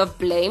cycle of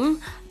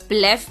blame,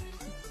 3,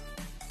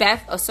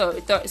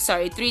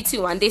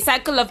 2, 1. The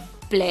cycle of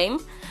blame,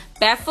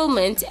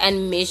 bafflement,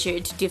 and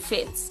measured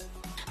defense.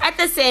 At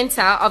the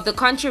center of the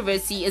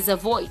controversy is a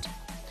void.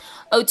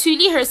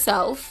 O'Toole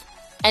herself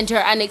and her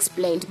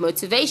unexplained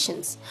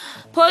motivations.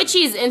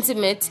 Poetry is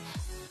intimate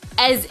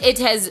as it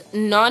has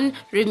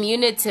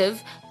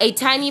non-remunerative, a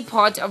tiny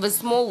part of a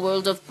small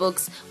world of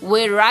books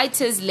where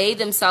writers lay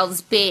themselves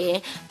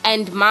bare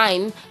and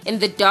mine in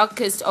the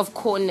darkest of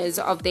corners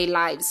of their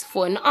lives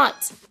for an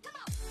art.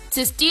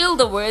 To steal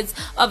the words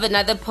of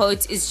another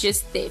poet is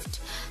just theft.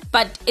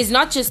 But is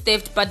not just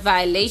theft but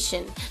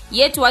violation.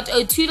 Yet what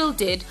O'Toole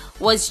did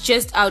was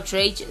just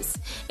outrageous.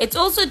 It's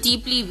also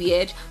deeply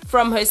weird,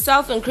 from her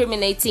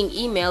self-incriminating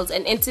emails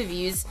and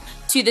interviews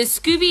to the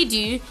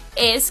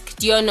Scooby-Doo-esque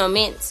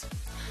dénouement.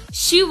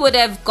 She would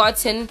have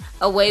gotten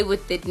away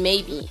with it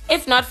maybe,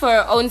 if not for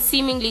her own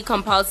seemingly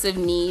compulsive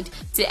need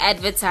to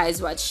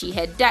advertise what she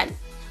had done.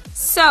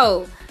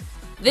 So,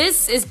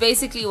 this is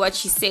basically what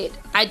she said.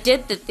 I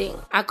did the thing.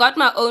 I got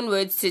my own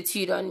words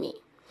tattooed on me.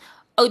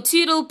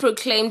 O'Toole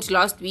proclaimed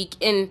last week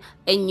in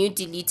a new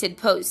deleted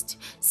post,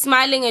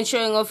 smiling and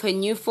showing off her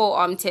new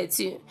forearm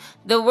tattoo.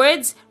 The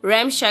words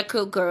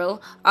 "Ramshackle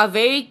Girl" are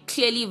very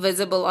clearly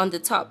visible on the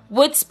top,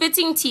 with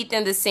spitting teeth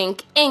in the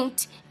sink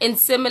inked in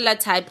similar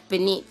type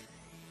beneath.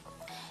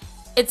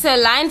 It's a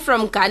line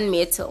from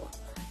Gunmetal.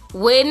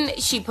 When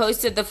she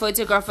posted the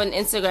photograph on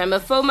Instagram, a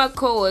former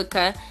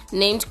co-worker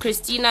named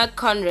Christina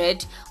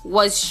Conrad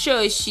was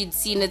sure she'd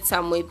seen it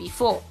somewhere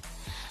before.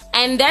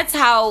 And that's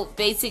how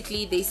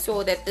basically they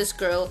saw that this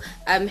girl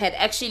had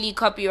actually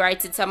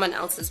copyrighted someone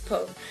else's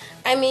poem.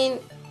 I mean,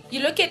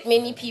 you look at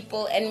many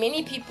people, and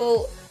many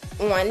people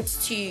want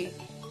to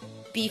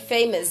be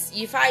famous.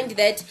 You find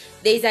that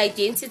there's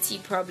identity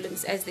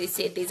problems, as they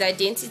said. There's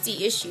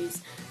identity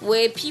issues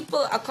where people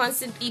are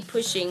constantly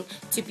pushing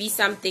to be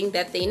something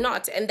that they're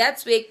not. And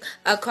that's where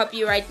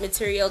copyright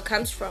material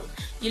comes from.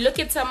 You look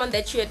at someone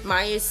that you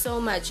admire so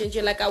much and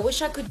you're like, I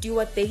wish I could do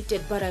what they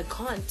did, but I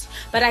can't.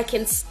 But I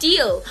can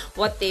steal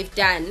what they've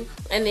done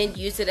and then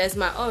use it as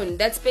my own.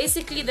 That's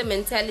basically the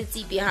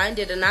mentality behind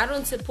it, and I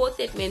don't support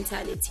that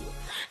mentality.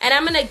 And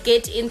I'm going to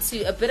get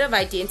into a bit of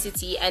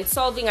identity and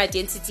solving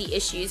identity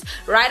issues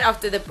right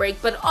after the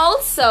break. But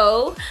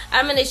also,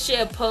 I'm going to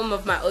share a poem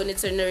of my own.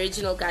 It's an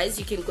original, guys.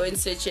 You can go and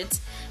search it.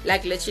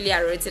 Like, literally,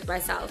 I wrote it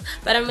myself.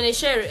 But I'm going to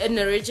share an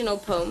original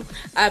poem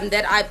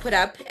that I put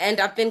up. And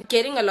I've been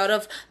getting a lot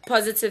of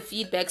positive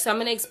feedback. So I'm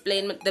going to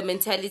explain the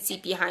mentality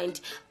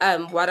behind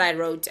what I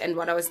wrote and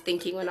what I was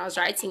thinking when I was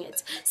writing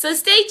it. So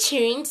stay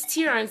tuned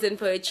to Rhymes and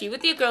Poetry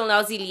with your girl,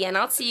 Nalzi Lee. And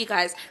I'll see you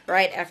guys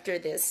right after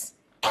this.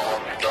 I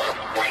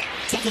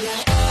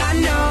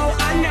know,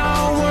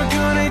 we're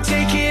gonna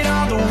take it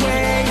all the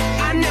way.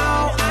 I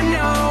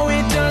know,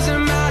 it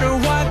doesn't matter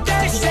what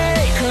they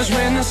say. Cause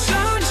when the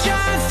sun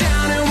shines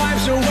down and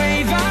wipes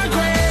away the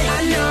gray,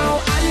 I know,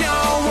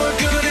 we're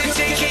gonna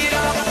take it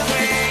all the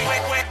way.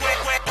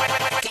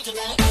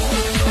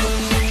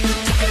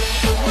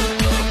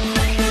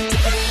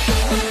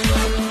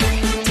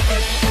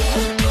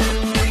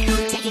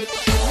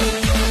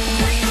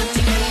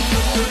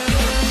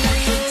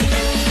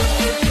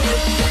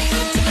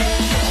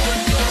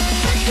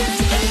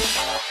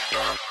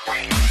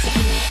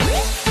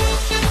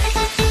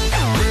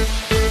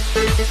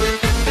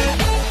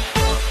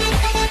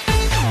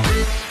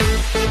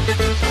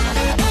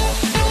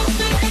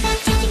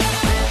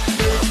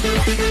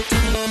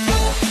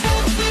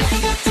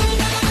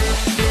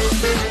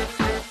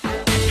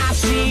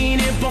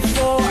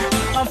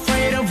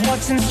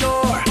 in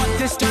store, but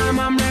this time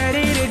I'm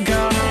ready to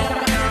go.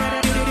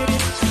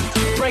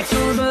 Break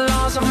through the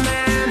laws of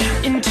man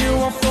into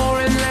a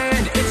foreign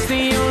land. It's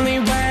the only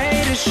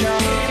way to show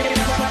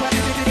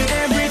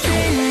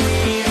everything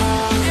we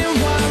are and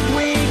what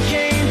we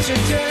came to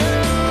do.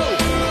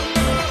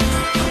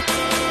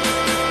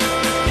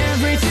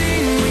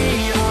 Everything we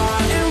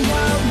are and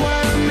what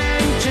we're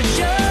meant to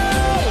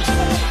show.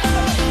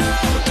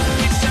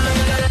 It's time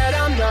to let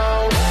them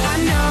know. I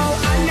know,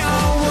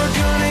 we're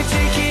gonna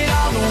take it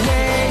all the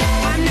way.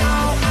 I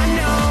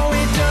know,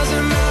 it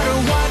doesn't matter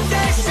what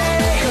they say.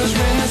 'Cause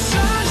when the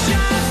sun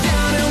shines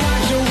down and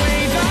wipes away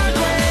the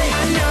gray,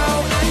 I know,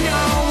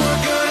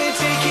 we're gonna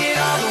take it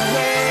all the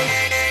way.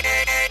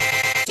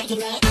 Take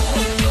it out.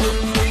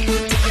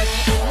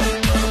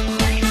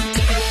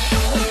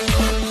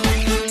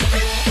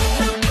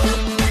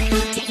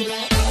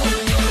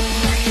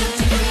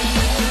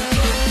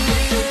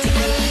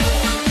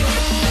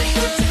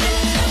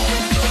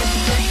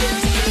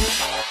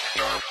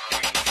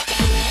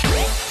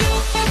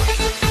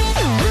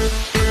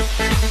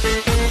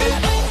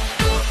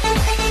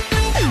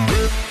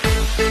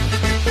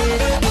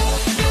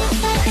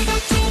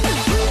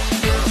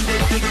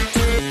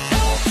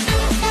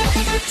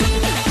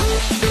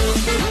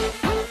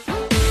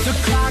 The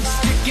clock's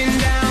ticking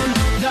down,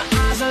 the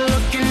eyes are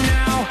looking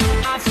now.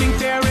 I think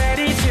they're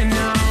ready to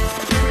know.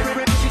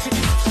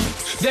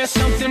 There's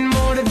something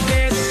more to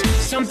this,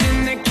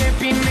 something that can't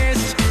be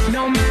missed,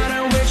 no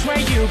matter which way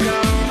you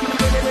go.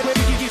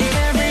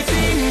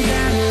 Everything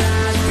that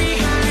lies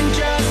behind,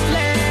 just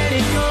let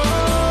it go.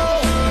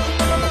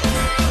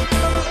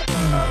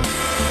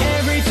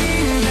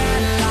 Everything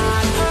that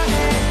lies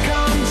ahead,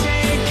 come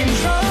take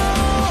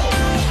control.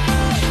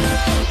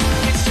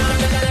 It's time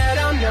to let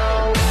them know.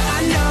 I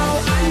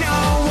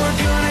know, we're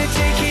gonna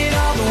take it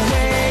all the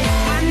way.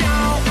 I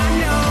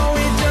know,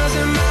 it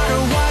doesn't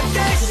matter what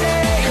they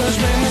say. 'Cause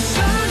when the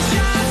sun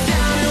shines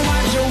down and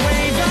wipes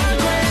away the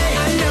gray,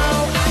 I know,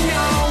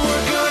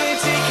 we're gonna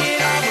take it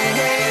all the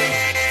way.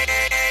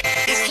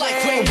 It's like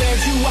where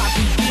do I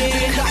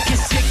begin? Clock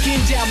is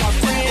ticking down, my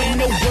friend.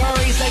 No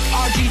worries, like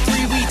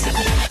RG3, we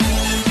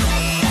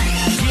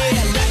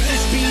yeah, let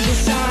this be the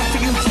sign for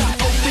you to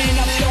open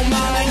up your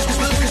minds. 'Cause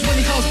when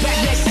he comes back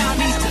next time,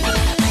 he's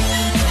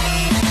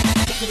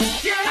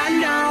I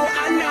know,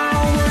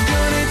 we're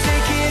gonna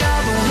take it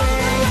all the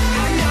way.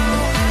 I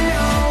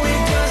know,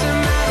 it doesn't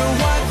matter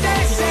what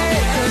they say.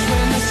 'Cause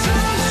when the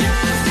sun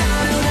shines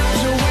down and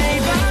wipes away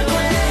the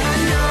gray, I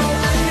know,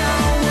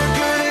 we're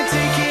gonna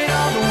take it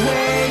all the way.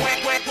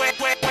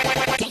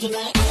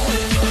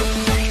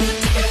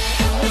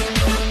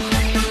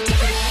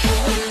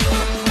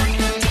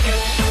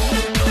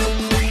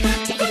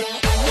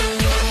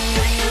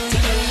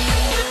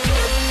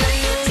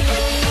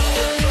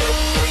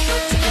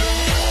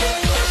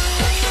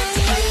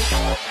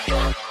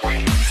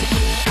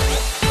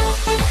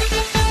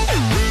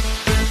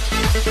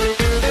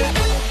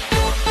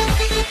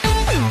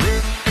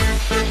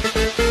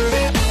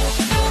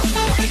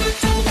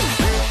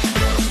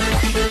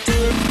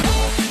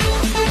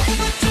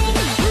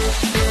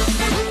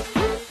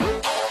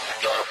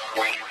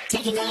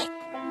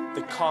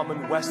 The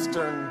common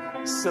Western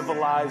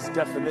civilized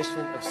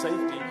definition of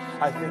safety,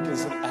 I think,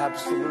 is an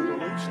absolute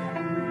illusion.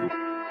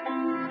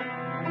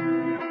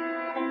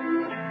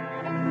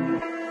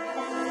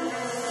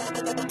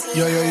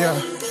 Yeah.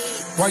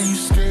 Why you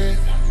scared?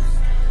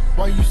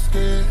 Why you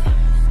scared?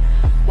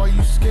 Why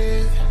you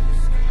scared?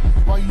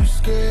 Why you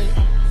scared?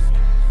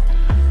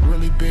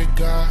 Really big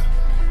God,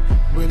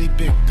 really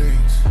big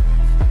things.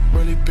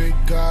 Really big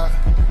God,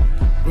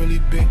 really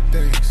big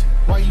things.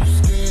 Why you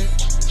scared?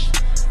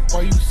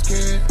 Why you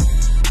scared?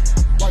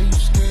 Why you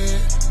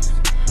scared?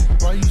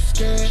 Why you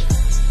scared?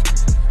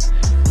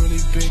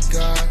 Really big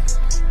God,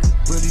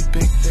 really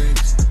big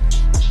things.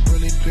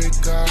 Really big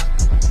God,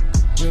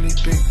 really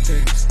big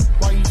things.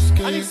 Why you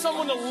scared? I need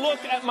someone to look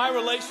at my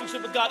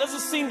relationship with God. It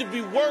doesn't seem to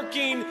be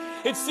working.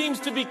 It seems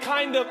to be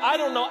kind of, I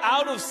don't know,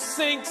 out of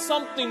sync.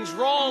 Something's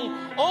wrong.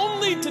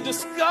 Only to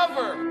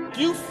discover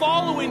you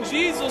following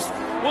Jesus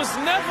was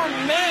never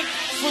meant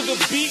for the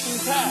beaten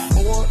path.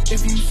 Or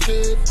if you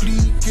said,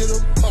 please get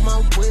up on my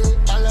way.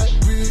 I like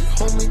red,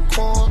 homie,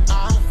 corn.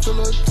 I feel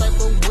a type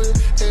of way.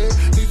 Hey,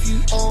 if you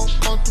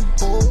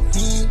uncomfortable,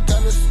 you ain't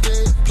gotta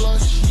stay.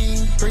 Plus, you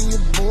ain't bring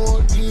your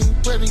board. You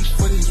ain't ready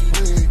for this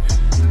way.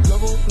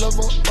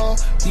 Level up,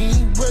 you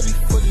ain't ready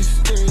for this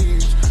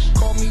stage.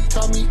 Call me,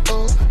 tie me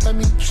up, let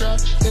me trap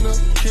in a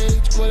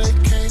cage. Where they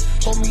can't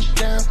hold me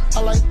down.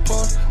 I like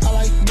puff, I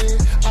like men.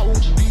 I will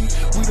be,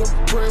 we the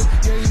bread.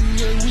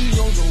 Yeah, we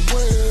on the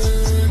way.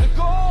 The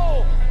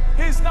goal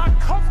is not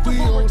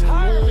comfortable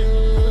retirement.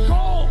 The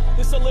goal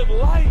is to live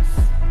life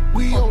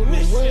We on on the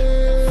mission,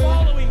 way.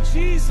 following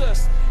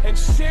Jesus and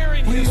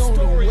sharing We his on the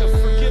story of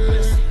way.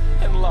 forgiveness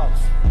and love.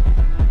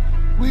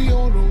 We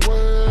on the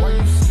way. Why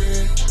you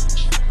scared?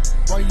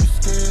 Why you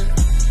scared?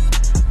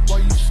 Why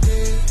you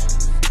scared?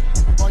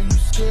 Why you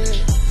scared?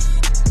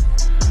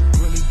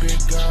 Really big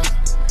God,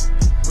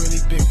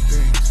 really big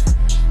things.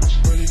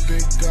 Really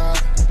big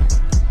God,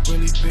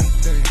 really big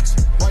things.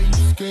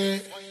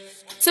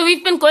 So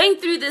we've been going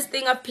through this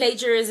thing of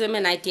plagiarism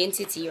and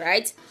identity,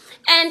 right?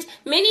 And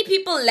many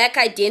people lack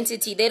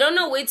identity. They don't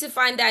know where to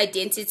find their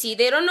identity.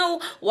 They don't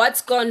know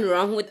what's gone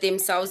wrong with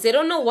themselves. They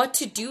don't know what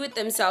to do with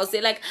themselves.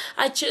 They're like,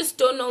 I just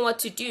don't know what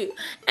to do.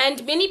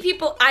 And many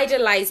people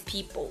idolize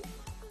people.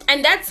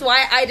 And that's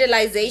why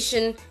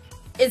idolization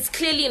is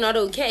clearly not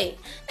okay.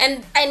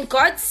 And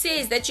God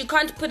says that you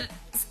can't put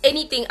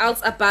anything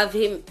else above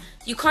him.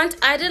 You can't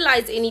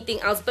idolize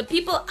anything else, but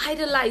people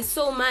idolize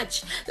so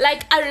much.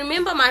 Like, I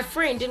remember my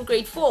friend in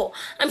grade 4.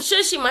 I'm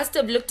sure she must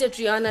have looked at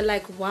Rihanna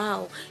like,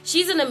 wow,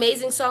 she's an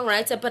amazing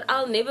songwriter, but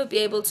I'll never be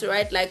able to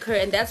write like her,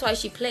 and that's why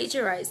she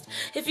plagiarized.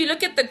 If you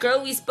look at the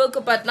girl we spoke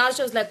about now,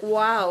 she was like,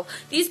 wow,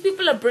 these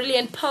people are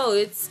brilliant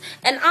poets,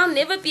 and I'll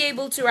never be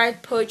able to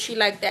write poetry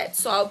like that,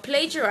 so I'll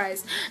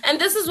plagiarize. And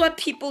this is what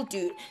people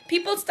do.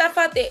 People stuff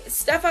up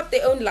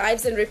their own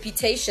lives and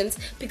reputations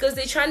because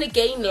they're trying to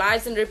gain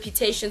lives and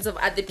reputations of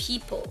other people.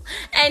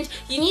 And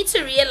you need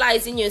to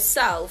realize in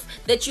yourself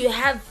that you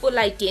have full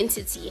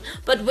identity.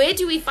 But where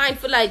do we find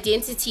full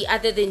identity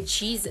other than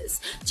Jesus?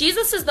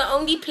 Jesus is the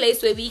only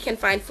place where we can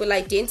find full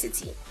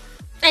identity.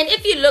 And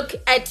if you look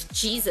at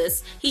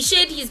Jesus, he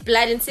shed his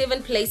blood in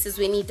 7 places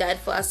when he died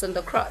for us on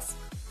the cross.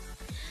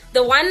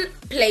 The one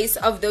place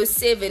of those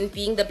 7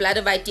 being the blood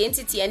of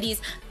identity, and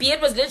his beard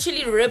was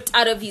literally ripped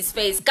out of his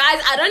face.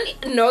 Guys, I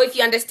don't know if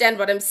you understand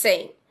what I'm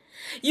saying.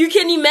 You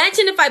can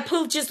imagine if I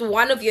pull just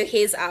one of your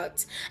hairs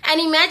out. And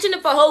imagine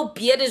if a whole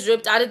beard is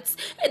ripped out.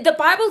 The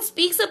Bible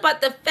speaks about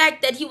the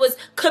fact that he was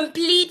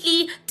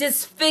completely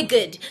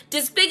disfigured.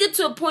 Disfigured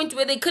to a point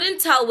where they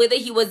couldn't tell whether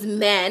he was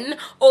man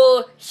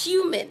or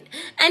human.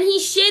 And he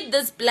shed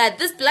this blood.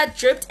 This blood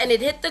dripped and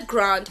it hit the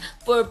ground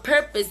for a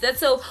purpose.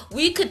 That's so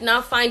we could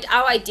now find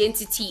our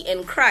identity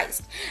in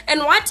Christ. And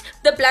what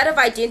the blood of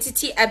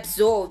identity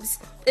absorbs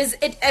is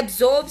it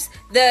absorbs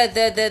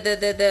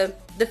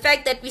the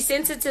fact that we're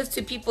sensitive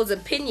to people's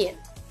opinion.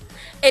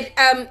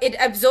 It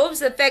absorbs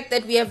the fact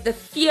that we have the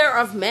fear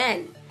of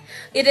man.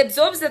 It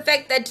absorbs the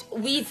fact that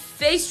we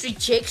face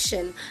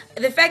rejection,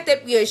 the fact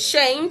that we are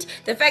ashamed,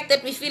 the fact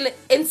that we feel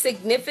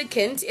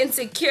insignificant,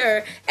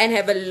 insecure, and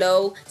have a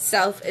low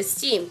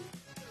self-esteem.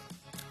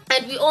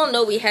 And we all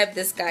know we have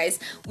this, guys.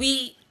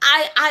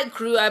 I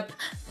grew up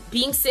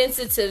being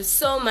sensitive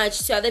so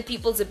much to other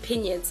people's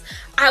opinions.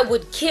 I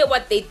would care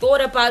what they thought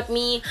about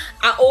me.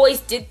 I always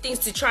did things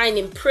to try and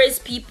impress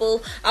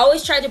people. I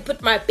always tried to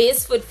put my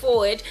best foot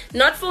forward,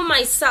 not for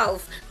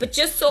myself, but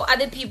just so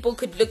other people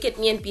could look at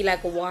me and be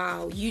like,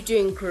 wow, you're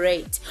doing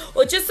great.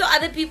 Or just so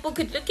other people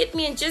could look at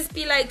me and just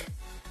be like,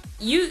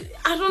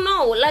 I don't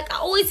know, like I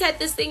always had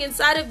this thing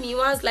inside of me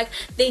where I was like,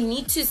 they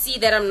need to see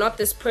that I'm not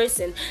this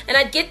person. And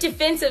I'd get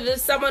defensive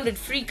if someone would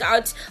freak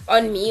out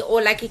on me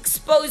or like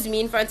expose me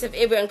in front of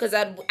everyone, because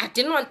I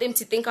didn't want them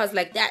to think I was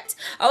like that.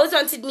 I always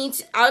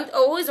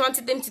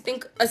wanted them to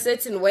think a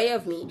certain way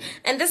of me.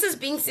 And this is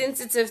being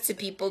sensitive to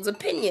people's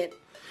opinion.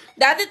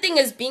 The other thing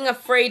is being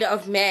afraid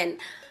of men.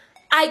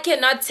 I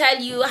cannot tell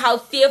you how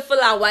fearful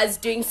I was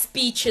doing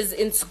speeches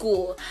in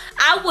school.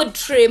 I would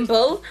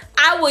tremble.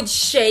 I would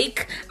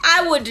shake.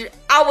 I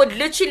would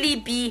literally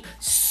be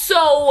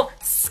so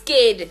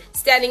scared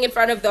standing in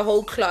front of the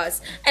whole class.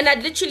 And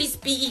I'd literally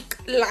speak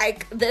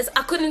like this.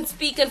 I couldn't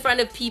speak in front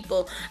of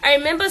people. I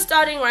remember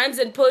starting Rhymes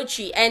and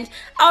Poetry, and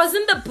I was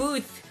in the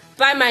booth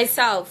by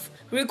myself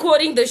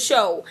recording the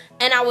show,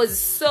 and I was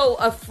so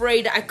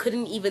afraid I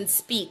couldn't even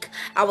speak.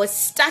 I was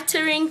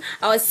stuttering,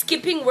 I was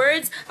skipping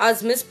words, I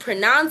was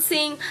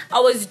mispronouncing, I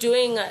was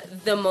doing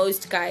the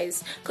most,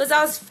 guys, because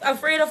I was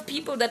afraid of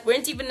people that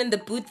weren't even in the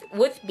booth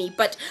with me.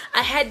 But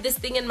I had this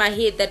thing in my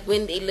head that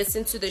when they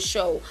listen to the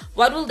show,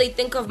 what will they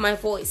think of my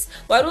voice?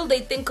 What will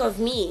they think of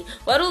me?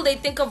 What will they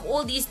think of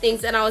all these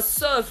things? And I was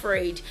so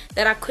afraid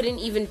that I couldn't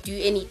even do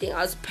anything.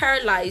 I was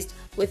paralyzed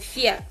with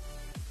fear.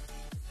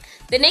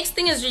 The next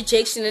thing is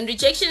rejection, and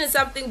rejection is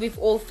something we've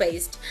all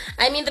faced.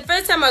 I mean, the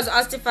first time I was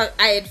asked if I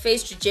had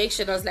faced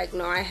rejection, I was like,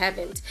 no, I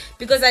haven't,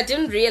 because I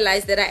didn't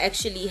realize that I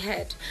actually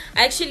had.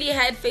 I actually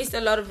had faced a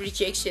lot of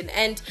rejection,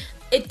 and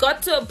it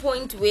got to a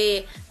point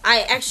where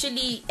I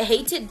actually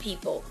hated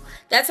people.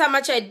 That's how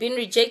much I had been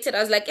rejected.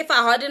 I was like, if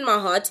I harden my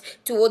heart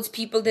towards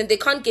people, then they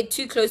can't get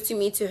too close to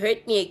me to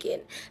hurt me again.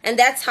 And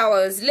that's how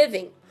I was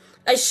living.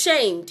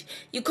 Ashamed.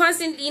 You're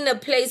constantly in a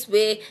place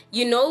where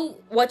you know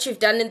what you've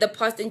done in the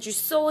past and you're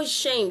so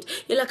ashamed.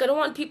 You're like, I don't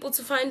want people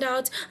to find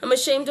out. I'm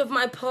ashamed of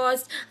my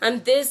past.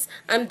 I'm this,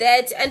 I'm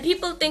that. And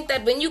people think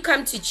that when you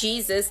come to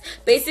Jesus,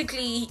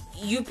 basically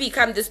you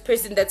become this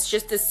person that's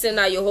just a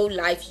sinner your whole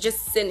life. You're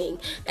just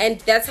sinning. And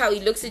that's how he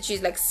looks at you.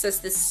 He's like, sis,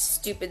 this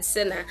stupid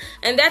sinner.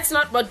 And that's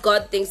not what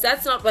God thinks.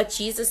 That's not what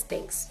Jesus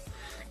thinks.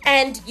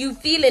 And you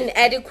feel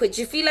inadequate.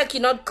 You feel like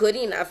you're not good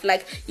enough.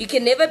 Like you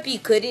can never be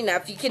good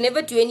enough. You can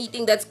never do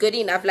anything that's good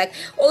enough. Like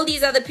all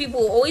these other people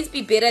will always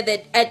be better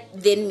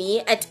than me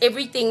at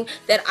everything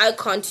that I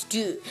can't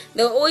do.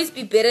 They'll always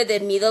be better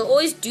than me. They'll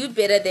always do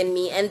better than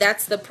me. And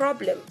that's the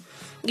problem.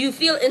 You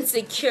feel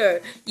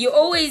insecure. You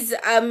always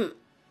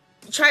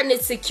trying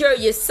to secure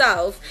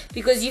yourself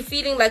because you're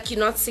feeling like you're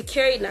not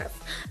secure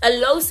enough. A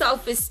low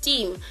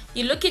self-esteem.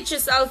 You look at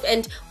yourself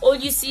and all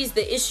you see is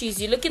the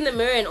issues. You look in the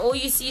mirror and all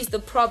you see is the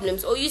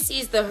problems. All you see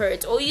is the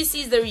hurt. All you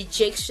see is the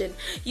rejection.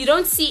 You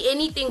don't see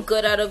anything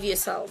good out of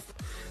yourself.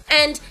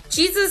 And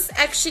Jesus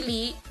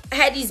actually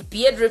had his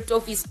beard ripped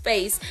off his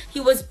face. He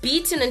was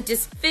beaten and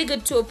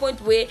disfigured to a point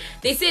where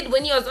they said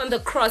when he was on the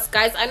cross,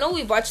 guys, I know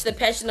we watched the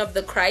Passion of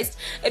the Christ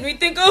and we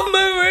think, oh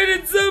my word,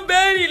 it's so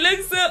bad, he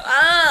looks so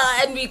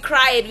and we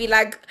cry and we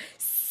like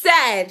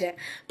sad.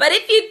 But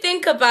if you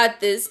think about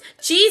this,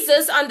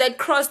 Jesus on that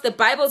cross, the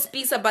Bible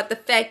speaks about the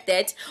fact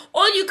that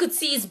all you could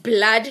see is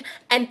blood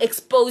and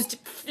exposed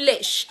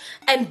flesh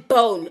and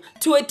bone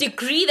to a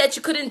degree that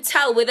you couldn't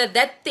tell whether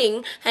that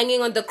thing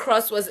hanging on the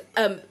cross was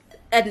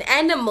an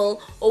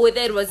animal or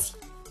whether it was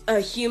a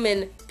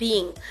human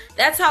being.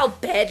 That's how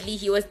badly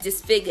he was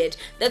disfigured.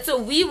 That's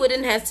so we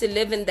wouldn't have to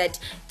live in that,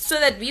 so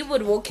that we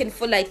would walk in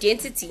full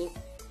identity.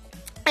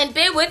 And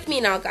bear with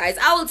me now, guys.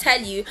 I will tell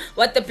you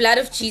what the blood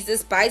of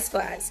Jesus buys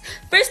for us.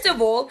 First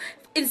of all,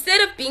 instead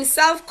of being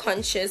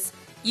self-conscious,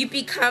 you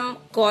become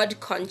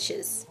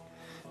God-conscious.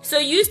 So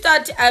you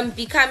start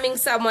becoming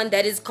someone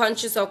that is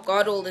conscious of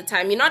God all the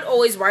time. You're not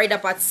always worried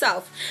about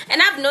self.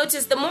 And I've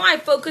noticed the more I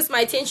focus my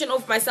attention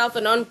off myself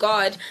and on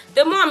God,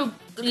 the more I'm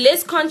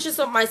less conscious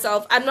of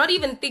myself. I'm not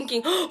even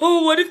thinking,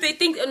 oh, what if they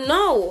think?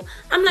 No,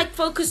 I'm like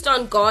focused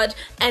on God,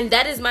 and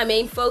that is my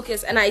main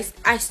focus. And I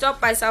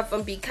stop myself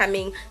from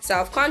becoming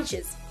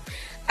self-conscious.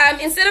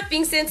 Instead of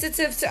being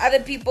sensitive to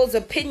other people's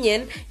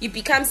opinion, you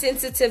become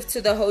sensitive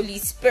to the Holy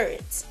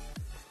Spirit.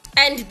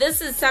 And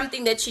this is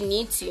something that you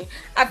need to.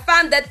 I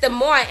found that the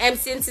more I am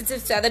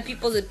sensitive to other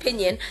people's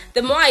opinion,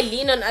 the more I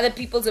lean on other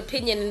people's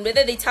opinion. And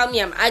whether they tell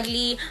me I'm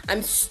ugly,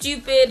 I'm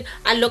stupid,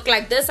 I look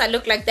like this, I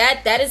look like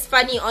that, that is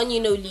funny on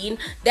you, Nolene,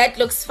 that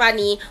looks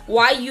funny,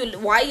 why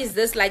is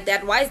this like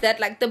that, why is that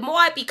like, the more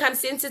I become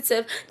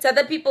sensitive to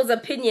other people's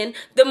opinion,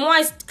 the more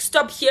I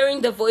stop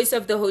hearing the voice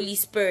of the Holy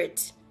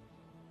Spirit.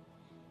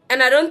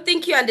 And I don't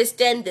think you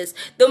understand this.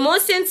 The more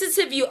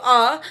sensitive you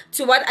are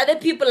to what other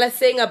people are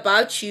saying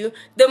about you,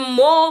 the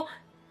more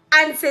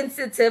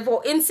unsensitive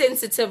or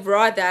insensitive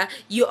rather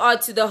you are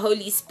to the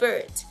Holy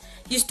Spirit.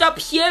 You stop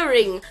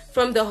hearing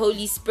from the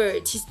Holy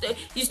Spirit.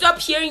 You stop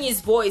hearing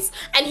his voice.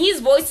 And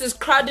his voice is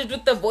crowded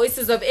with the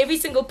voices of every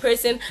single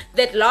person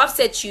that laughs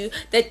at you,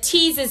 that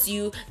teases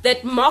you,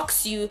 that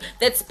mocks you,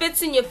 that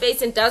spits in your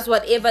face and does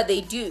whatever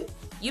they do.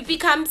 You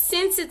become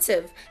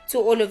sensitive to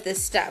all of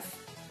this stuff.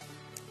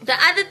 The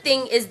other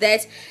thing is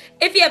that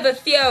if you have a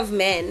fear of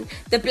man,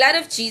 the blood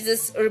of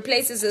Jesus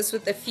replaces us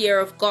with the fear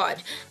of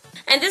God.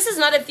 And this is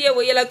not a fear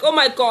where you're like, oh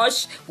my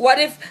gosh, what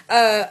if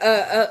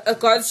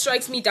God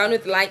strikes me down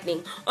with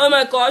lightning? Oh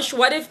my gosh,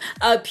 what if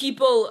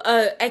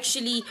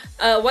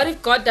what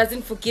if God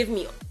doesn't forgive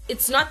me?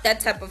 It's not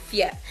that type of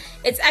fear.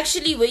 It's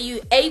actually where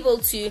you're able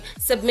to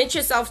submit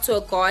yourself to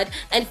a God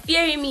and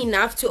fear him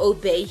enough to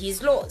obey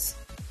his laws.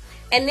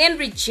 And then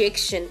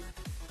rejection.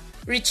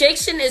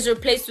 Rejection is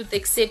replaced with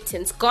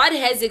acceptance. God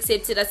has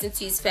accepted us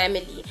into his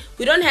family.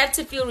 We don't have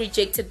to feel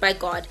rejected by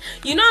God.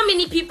 You know how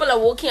many people are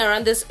walking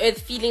around this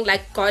earth feeling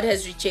like God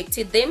has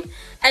rejected them?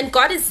 And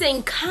God is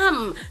saying,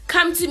 come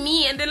to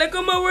me. And they're like,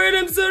 oh my word,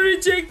 I'm so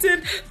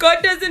rejected.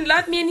 God doesn't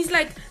love me. And he's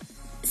like,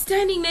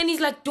 standing there and he's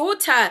like,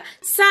 daughter,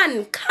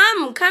 son,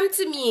 come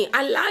to me,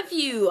 I love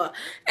you.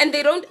 And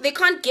they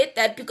can't get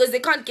that because they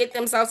can't get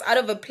themselves out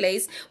of a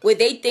place where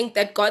they think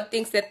that God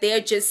thinks that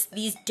they're just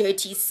these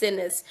dirty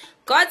sinners.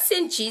 God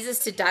sent Jesus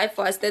to die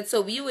for us, that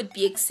so we would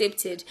be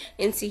accepted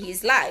into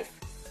his life.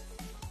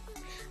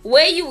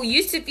 Where you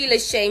used to feel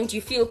ashamed,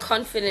 you feel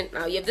confident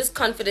now. You have this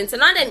confidence,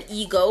 and not an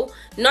ego,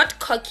 not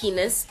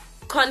cockiness,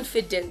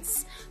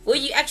 confidence. Where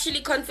you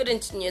actually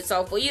confident in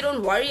yourself, where you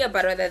don't worry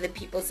about what other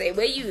people say,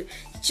 where you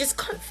just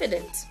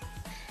confident.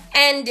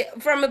 And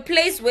from a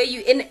place where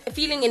you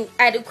feeling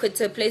inadequate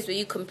to a place where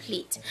you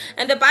complete.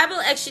 And the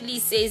Bible actually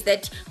says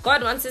that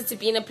God wants us to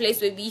be in a place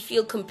where we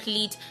feel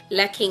complete,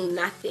 lacking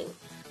nothing.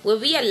 Where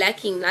we are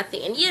lacking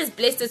nothing. And he has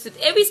blessed us with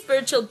every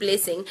spiritual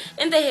blessing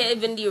in the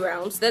heavenly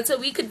realms. That's so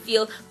we could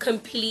feel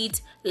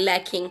complete,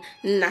 lacking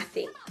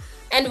nothing.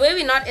 And where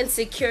we're not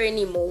insecure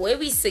anymore, where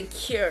we're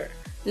secure,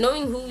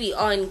 knowing who we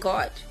are in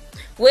God,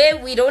 where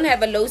we don't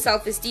have a low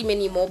self-esteem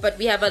anymore, but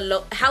we have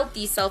a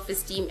healthy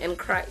self-esteem in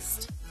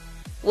Christ,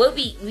 where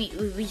we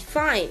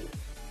fine.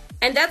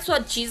 And that's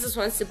what Jesus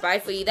wants to buy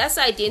for you. That's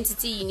the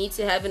identity you need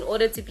to have in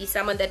order to be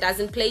someone that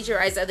doesn't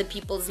plagiarize other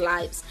people's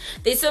lives.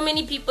 There's so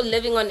many people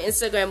living on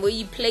Instagram where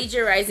you're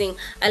plagiarizing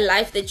a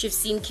life that you've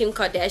seen Kim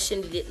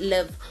Kardashian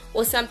live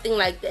or something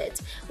like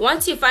that.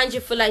 Once you find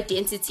your full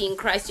identity in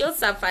Christ, you'll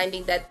start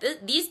finding that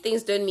these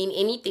things don't mean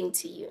anything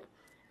to you.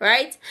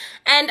 Right?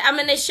 And I'm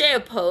going to share a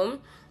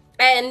poem.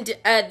 And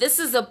this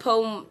is a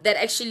poem that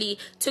actually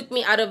took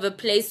me out of a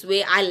place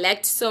where I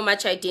lacked so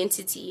much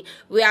identity,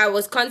 where I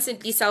was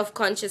constantly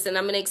self-conscious. And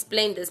I'm going to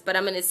explain this, but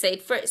I'm going to say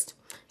it first.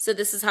 So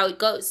this is how it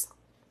goes.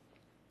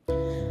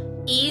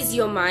 Ease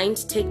your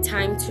mind, take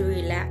time to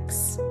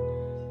relax.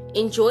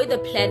 Enjoy the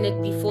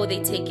planet before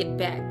they take it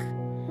back.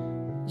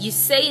 You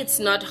say it's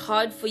not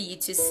hard for you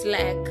to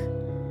slack,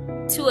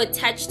 too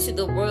attached to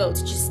the world,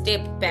 just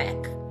step back.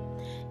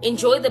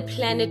 Enjoy the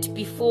planet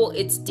before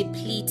it's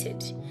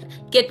depleted.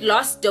 Get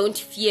lost, don't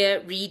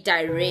fear,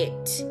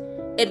 redirect.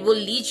 It will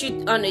lead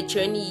you on a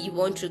journey you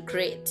won't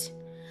regret.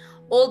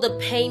 All the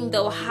pain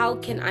though, how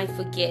can I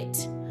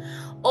forget?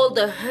 All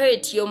the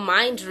hurt, your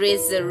mind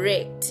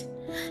resurrect.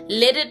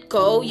 Let it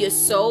go, your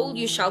soul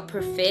you shall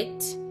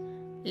perfect.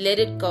 Let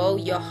it go,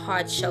 your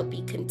heart shall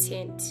be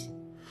content.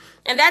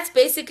 And that's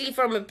basically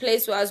from a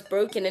place where I was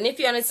broken. And if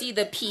you want to see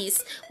the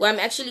piece where I'm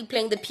actually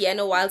playing the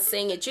piano while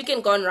saying it, you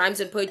can go on Rhymes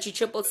and Poetry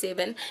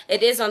 777.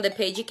 It is on the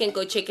page. You can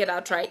go check it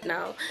out right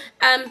now.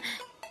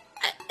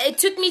 It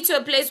took me to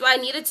a place where I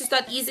needed to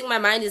start easing my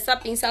mind and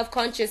stop being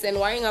self-conscious and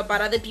worrying about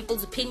other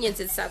people's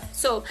opinions and stuff.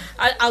 So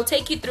I'll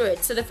take you through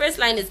it. So the first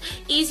line is,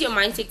 ease your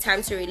mind, take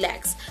time to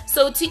relax.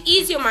 So to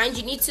ease your mind,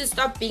 you need to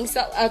stop being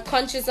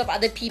conscious of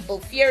other people,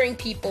 fearing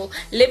people,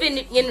 living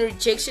in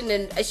rejection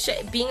and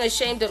being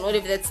ashamed and all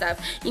of that stuff.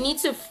 You need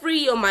to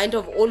free your mind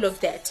of all of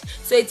that.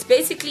 So it's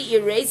basically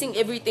erasing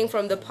everything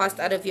from the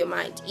past out of your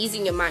mind,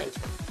 easing your mind.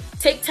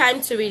 Take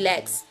time to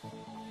relax.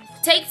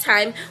 Take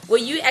time where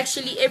you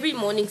actually every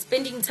morning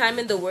spending time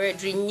in the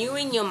Word,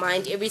 renewing your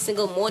mind every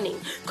single morning.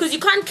 Because you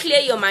can't clear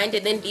your mind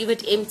and then leave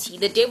it empty.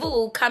 The devil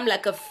will come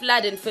like a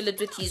flood and fill it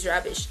with his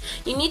rubbish.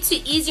 You need to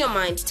ease your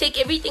mind. Take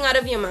everything out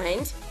of your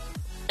mind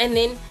and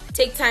then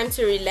take time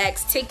to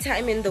relax. Take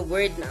time in the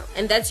Word now.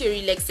 And that's your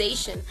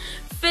relaxation.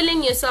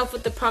 Filling yourself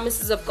with the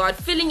promises of God,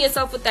 filling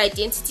yourself with the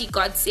identity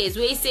God says,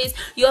 where He says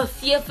you're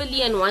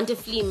fearfully and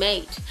wonderfully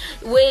made,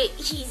 where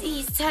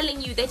He's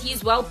telling you that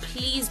He's well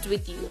pleased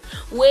with you,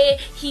 where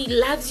He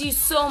loves you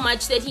so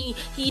much that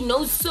He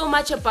knows so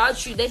much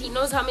about you, that He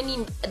knows how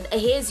many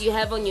hairs you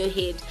have on your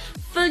head.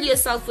 Fill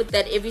yourself with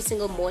that every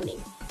single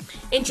morning.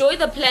 Enjoy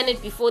the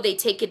planet before they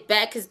take it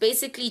back is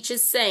basically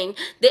just saying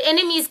the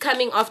enemy is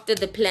coming after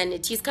the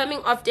planet. He's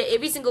coming after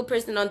every single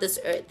person on this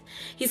earth.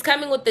 He's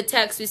coming with the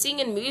attacks. We're seeing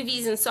in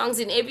movies and songs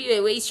in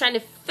everywhere where he's trying to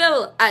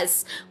fill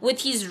us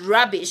with his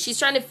rubbish. He's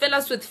trying to fill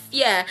us with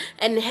fear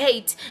and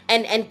hate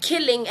and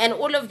killing and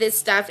all of this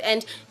stuff.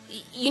 And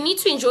you need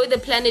to enjoy the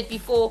planet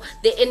before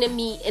the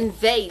enemy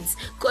invades,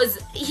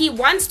 because he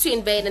wants to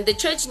invade and the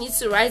church needs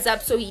to rise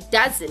up so he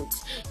doesn't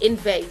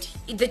invade.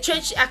 The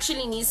church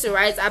actually needs to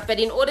rise up, but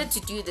in order to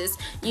do this,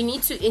 you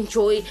need to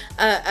enjoy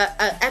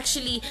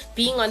actually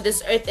being on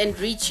this earth and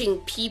reaching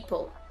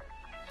people.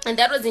 And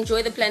that was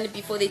enjoy the planet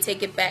before they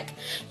take it back.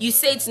 You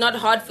say it's not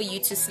hard for you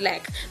to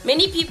slack.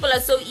 Many people are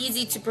so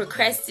easy to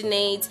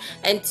procrastinate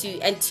and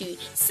to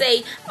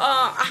say,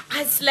 oh,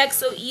 I slack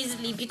so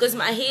easily because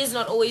my hair is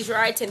not always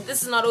right and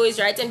this is not always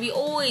right. And we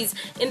always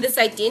in this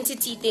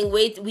identity thing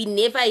where we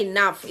never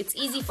enough. It's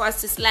easy for us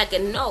to slack,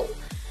 and no.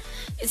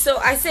 So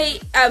I say,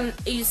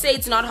 you say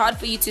it's not hard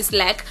for you to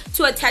slack,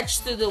 to attach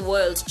to the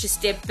world, just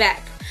step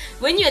back.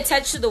 When you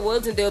attach to the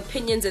world and the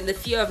opinions and the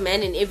fear of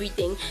man and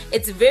everything,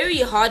 it's very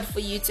hard for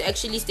you to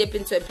actually step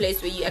into a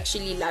place where you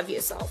actually love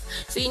yourself.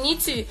 So you need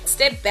to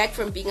step back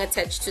from being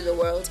attached to the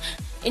world.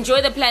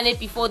 Enjoy the planet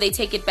before they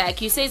take it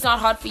back. You say it's not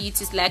hard for you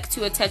to slack,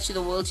 to attach to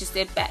the world, just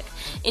step back.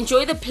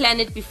 Enjoy the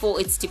planet before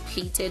it's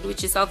depleted,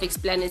 which is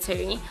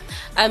self-explanatory.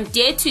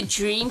 Dare to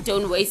dream,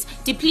 don't waste.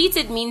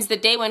 Depleted means the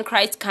day when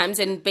Christ comes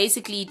and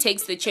basically he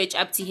takes the church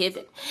up to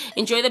heaven.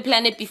 Enjoy the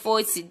planet before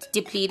it's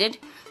depleted.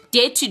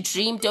 Dare to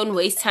dream, don't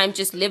waste time,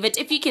 just live it.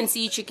 If you can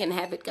see it, you can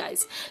have it,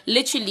 guys.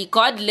 Literally,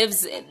 God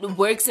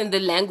works in the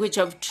language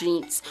of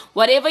dreams.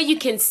 Whatever you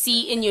can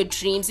see in your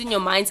dreams, in your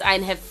mind's eye,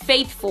 and have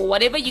faith for,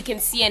 whatever you can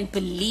see and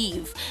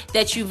believe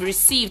that you've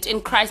received in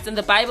Christ, and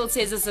the Bible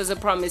says this as a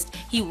promise,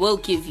 He will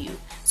give you.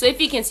 So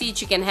if you can see it,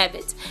 you can have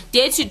it.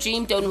 Dare to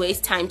dream, don't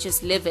waste time,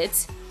 just live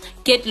it.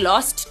 Get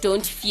lost,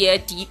 don't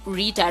fear,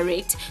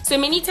 redirect. So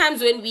many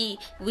times when we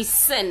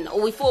sin or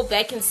we fall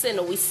back in sin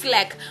or we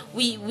slack,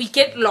 we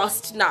get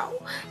lost now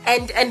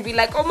and we're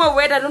like, oh my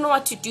word, I don't know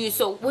what to do.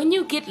 So when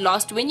you get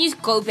lost, when you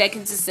go back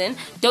into sin,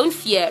 don't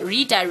fear,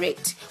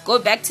 redirect. Go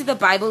back to the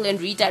Bible and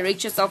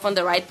redirect yourself on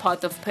the right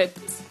path of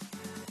purpose.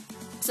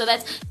 So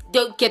that's,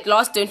 don't get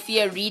lost, don't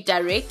fear,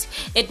 redirect.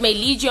 It may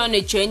lead you on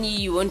a journey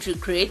you won't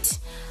regret.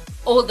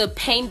 All the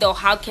pain though,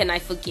 how can I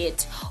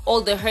forget? All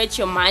the hurt,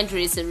 your mind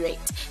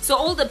resurrect. So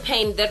all the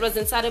pain that was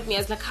inside of me, I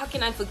was like, how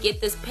can I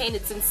forget this pain?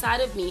 It's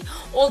inside of me.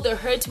 All the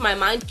hurt, my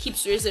mind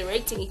keeps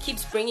resurrecting. It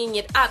keeps bringing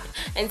it up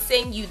and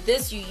saying, you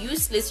this, you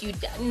useless, you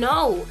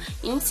no.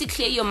 You need to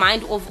clear your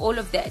mind of all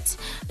of that.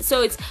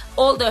 So it's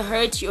all the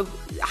hurt,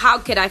 how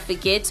can I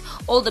forget?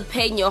 All the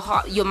pain, your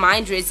heart, your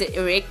mind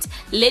resurrect.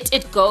 Let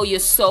it go, your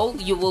soul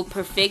you will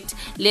perfect.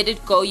 Let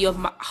it go, your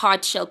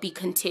heart shall be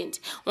content.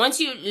 Once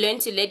you learn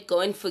to let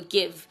go and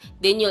forgive,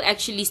 then you'll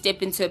actually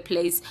step into a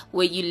place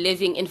where you're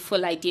living in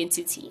full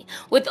identity.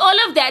 With all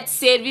of that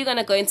said, we're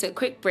gonna go into a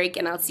quick break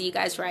and I'll see you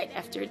guys right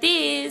after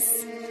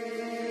this.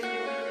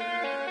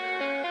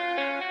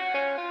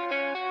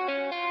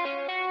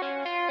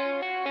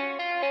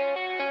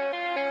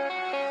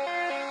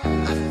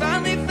 I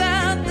finally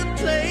found the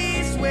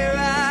place where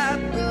I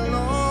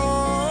belong.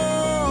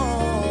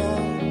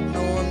 No,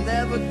 I'm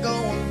never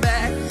going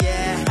back,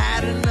 yeah.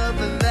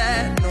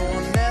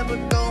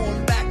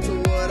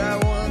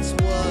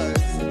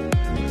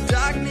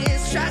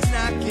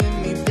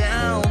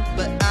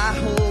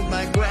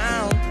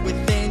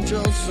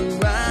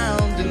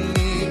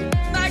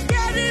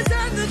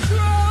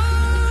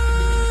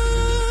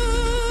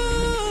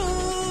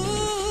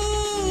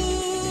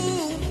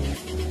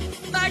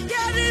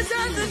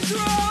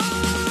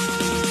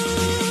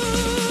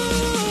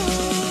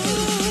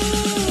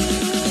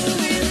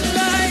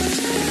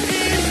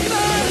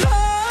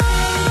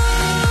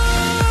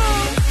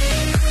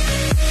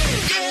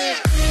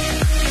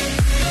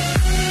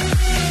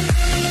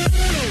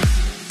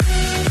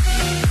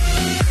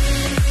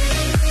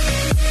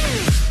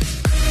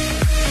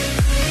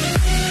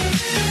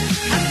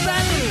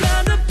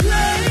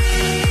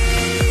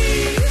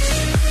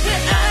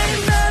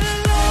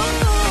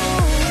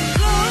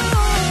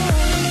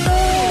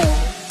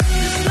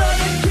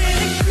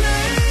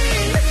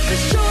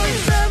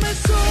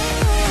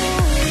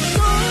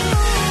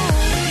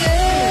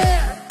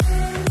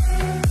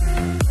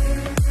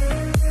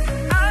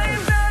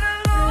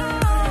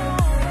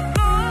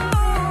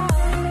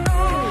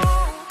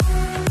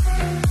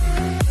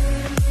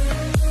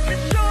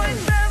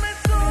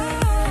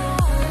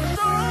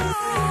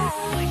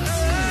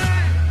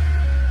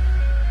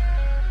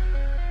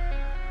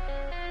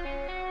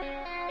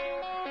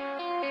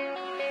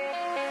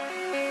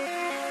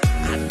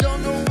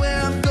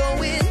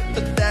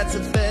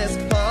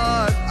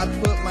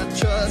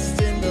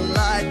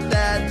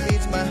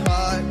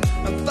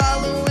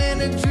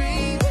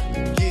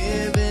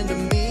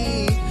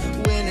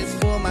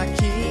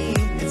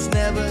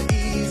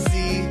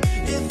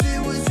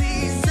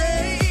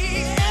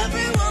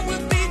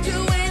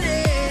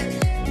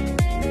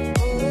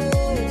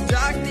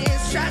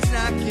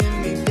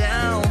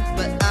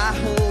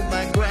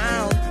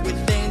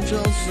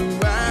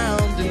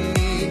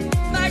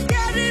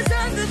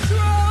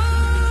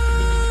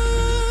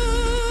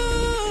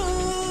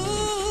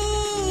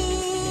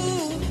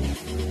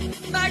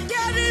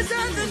 is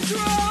at the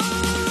throne.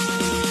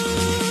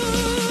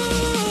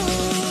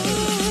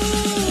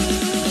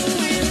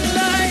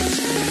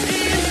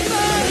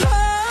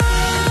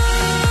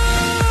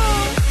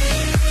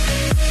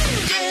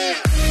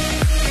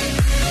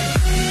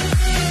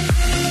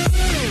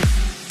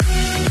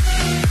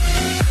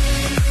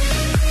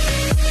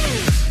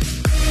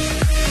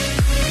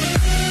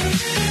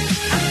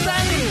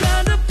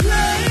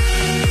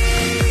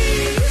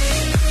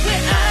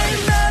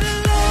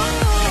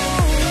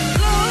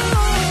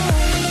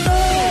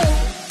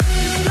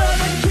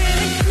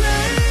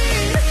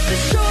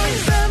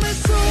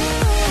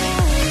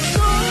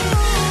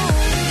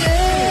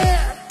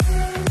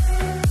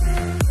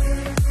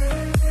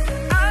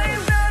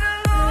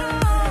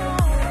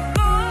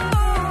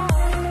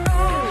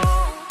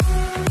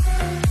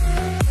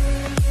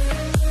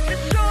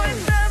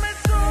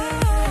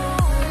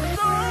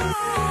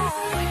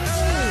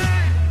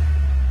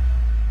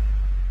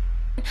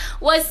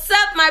 What's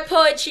up, my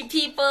poetry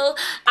people?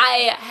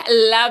 I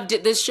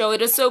loved this show.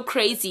 It was so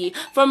crazy.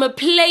 From a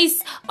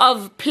place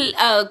of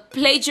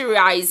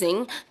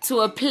plagiarizing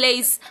to a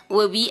place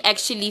where we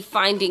actually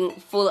finding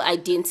full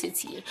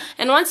identity.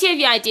 And once you have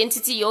your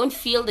identity, you don't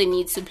feel the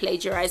need to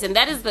plagiarize. And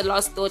that is the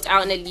last thought I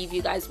want to leave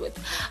you guys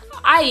with.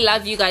 I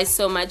love you guys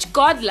so much.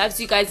 God loves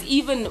you guys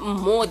even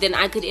more than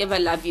I could ever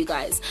love you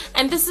guys.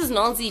 And this is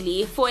Nalzi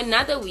Lee for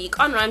another week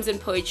on Rhymes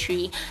and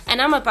Poetry.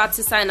 And I'm about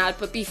to sign out.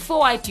 But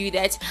before I do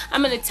that,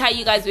 I'm going to tell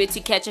you guys where to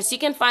catch us. You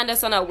can find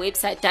us on our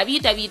website,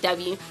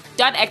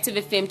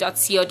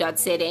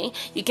 www.activefm.co.za.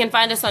 You can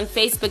find us on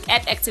Facebook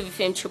at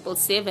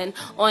ActiveFM777,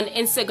 on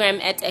Instagram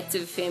at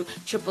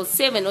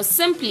ActiveFM777, or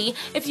simply,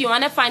 if you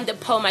want to find the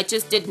poem I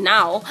just did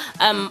now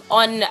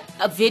on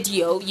a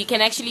video, you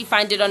can actually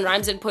find it on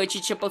Rhymes and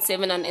Poetry 777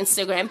 on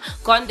Instagram.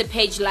 Go on the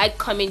page, like,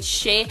 comment,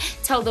 share,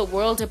 tell the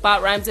world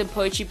about Rhymes and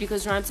Poetry,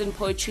 because Rhymes and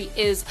Poetry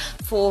is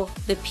for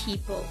the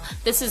people.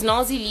 This is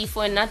Nalzi Lee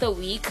for another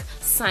week,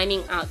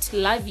 signing out.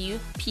 Love you,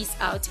 peace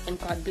out, and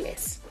God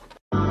bless.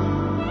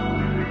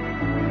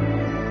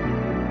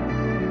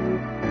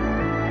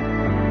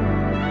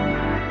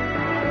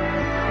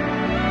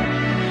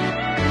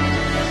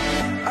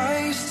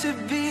 I used to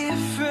be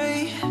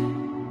afraid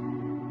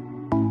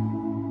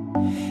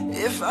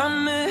if I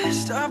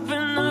messed up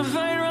and if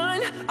I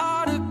run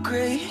out of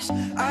grace.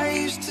 I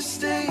used to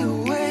stay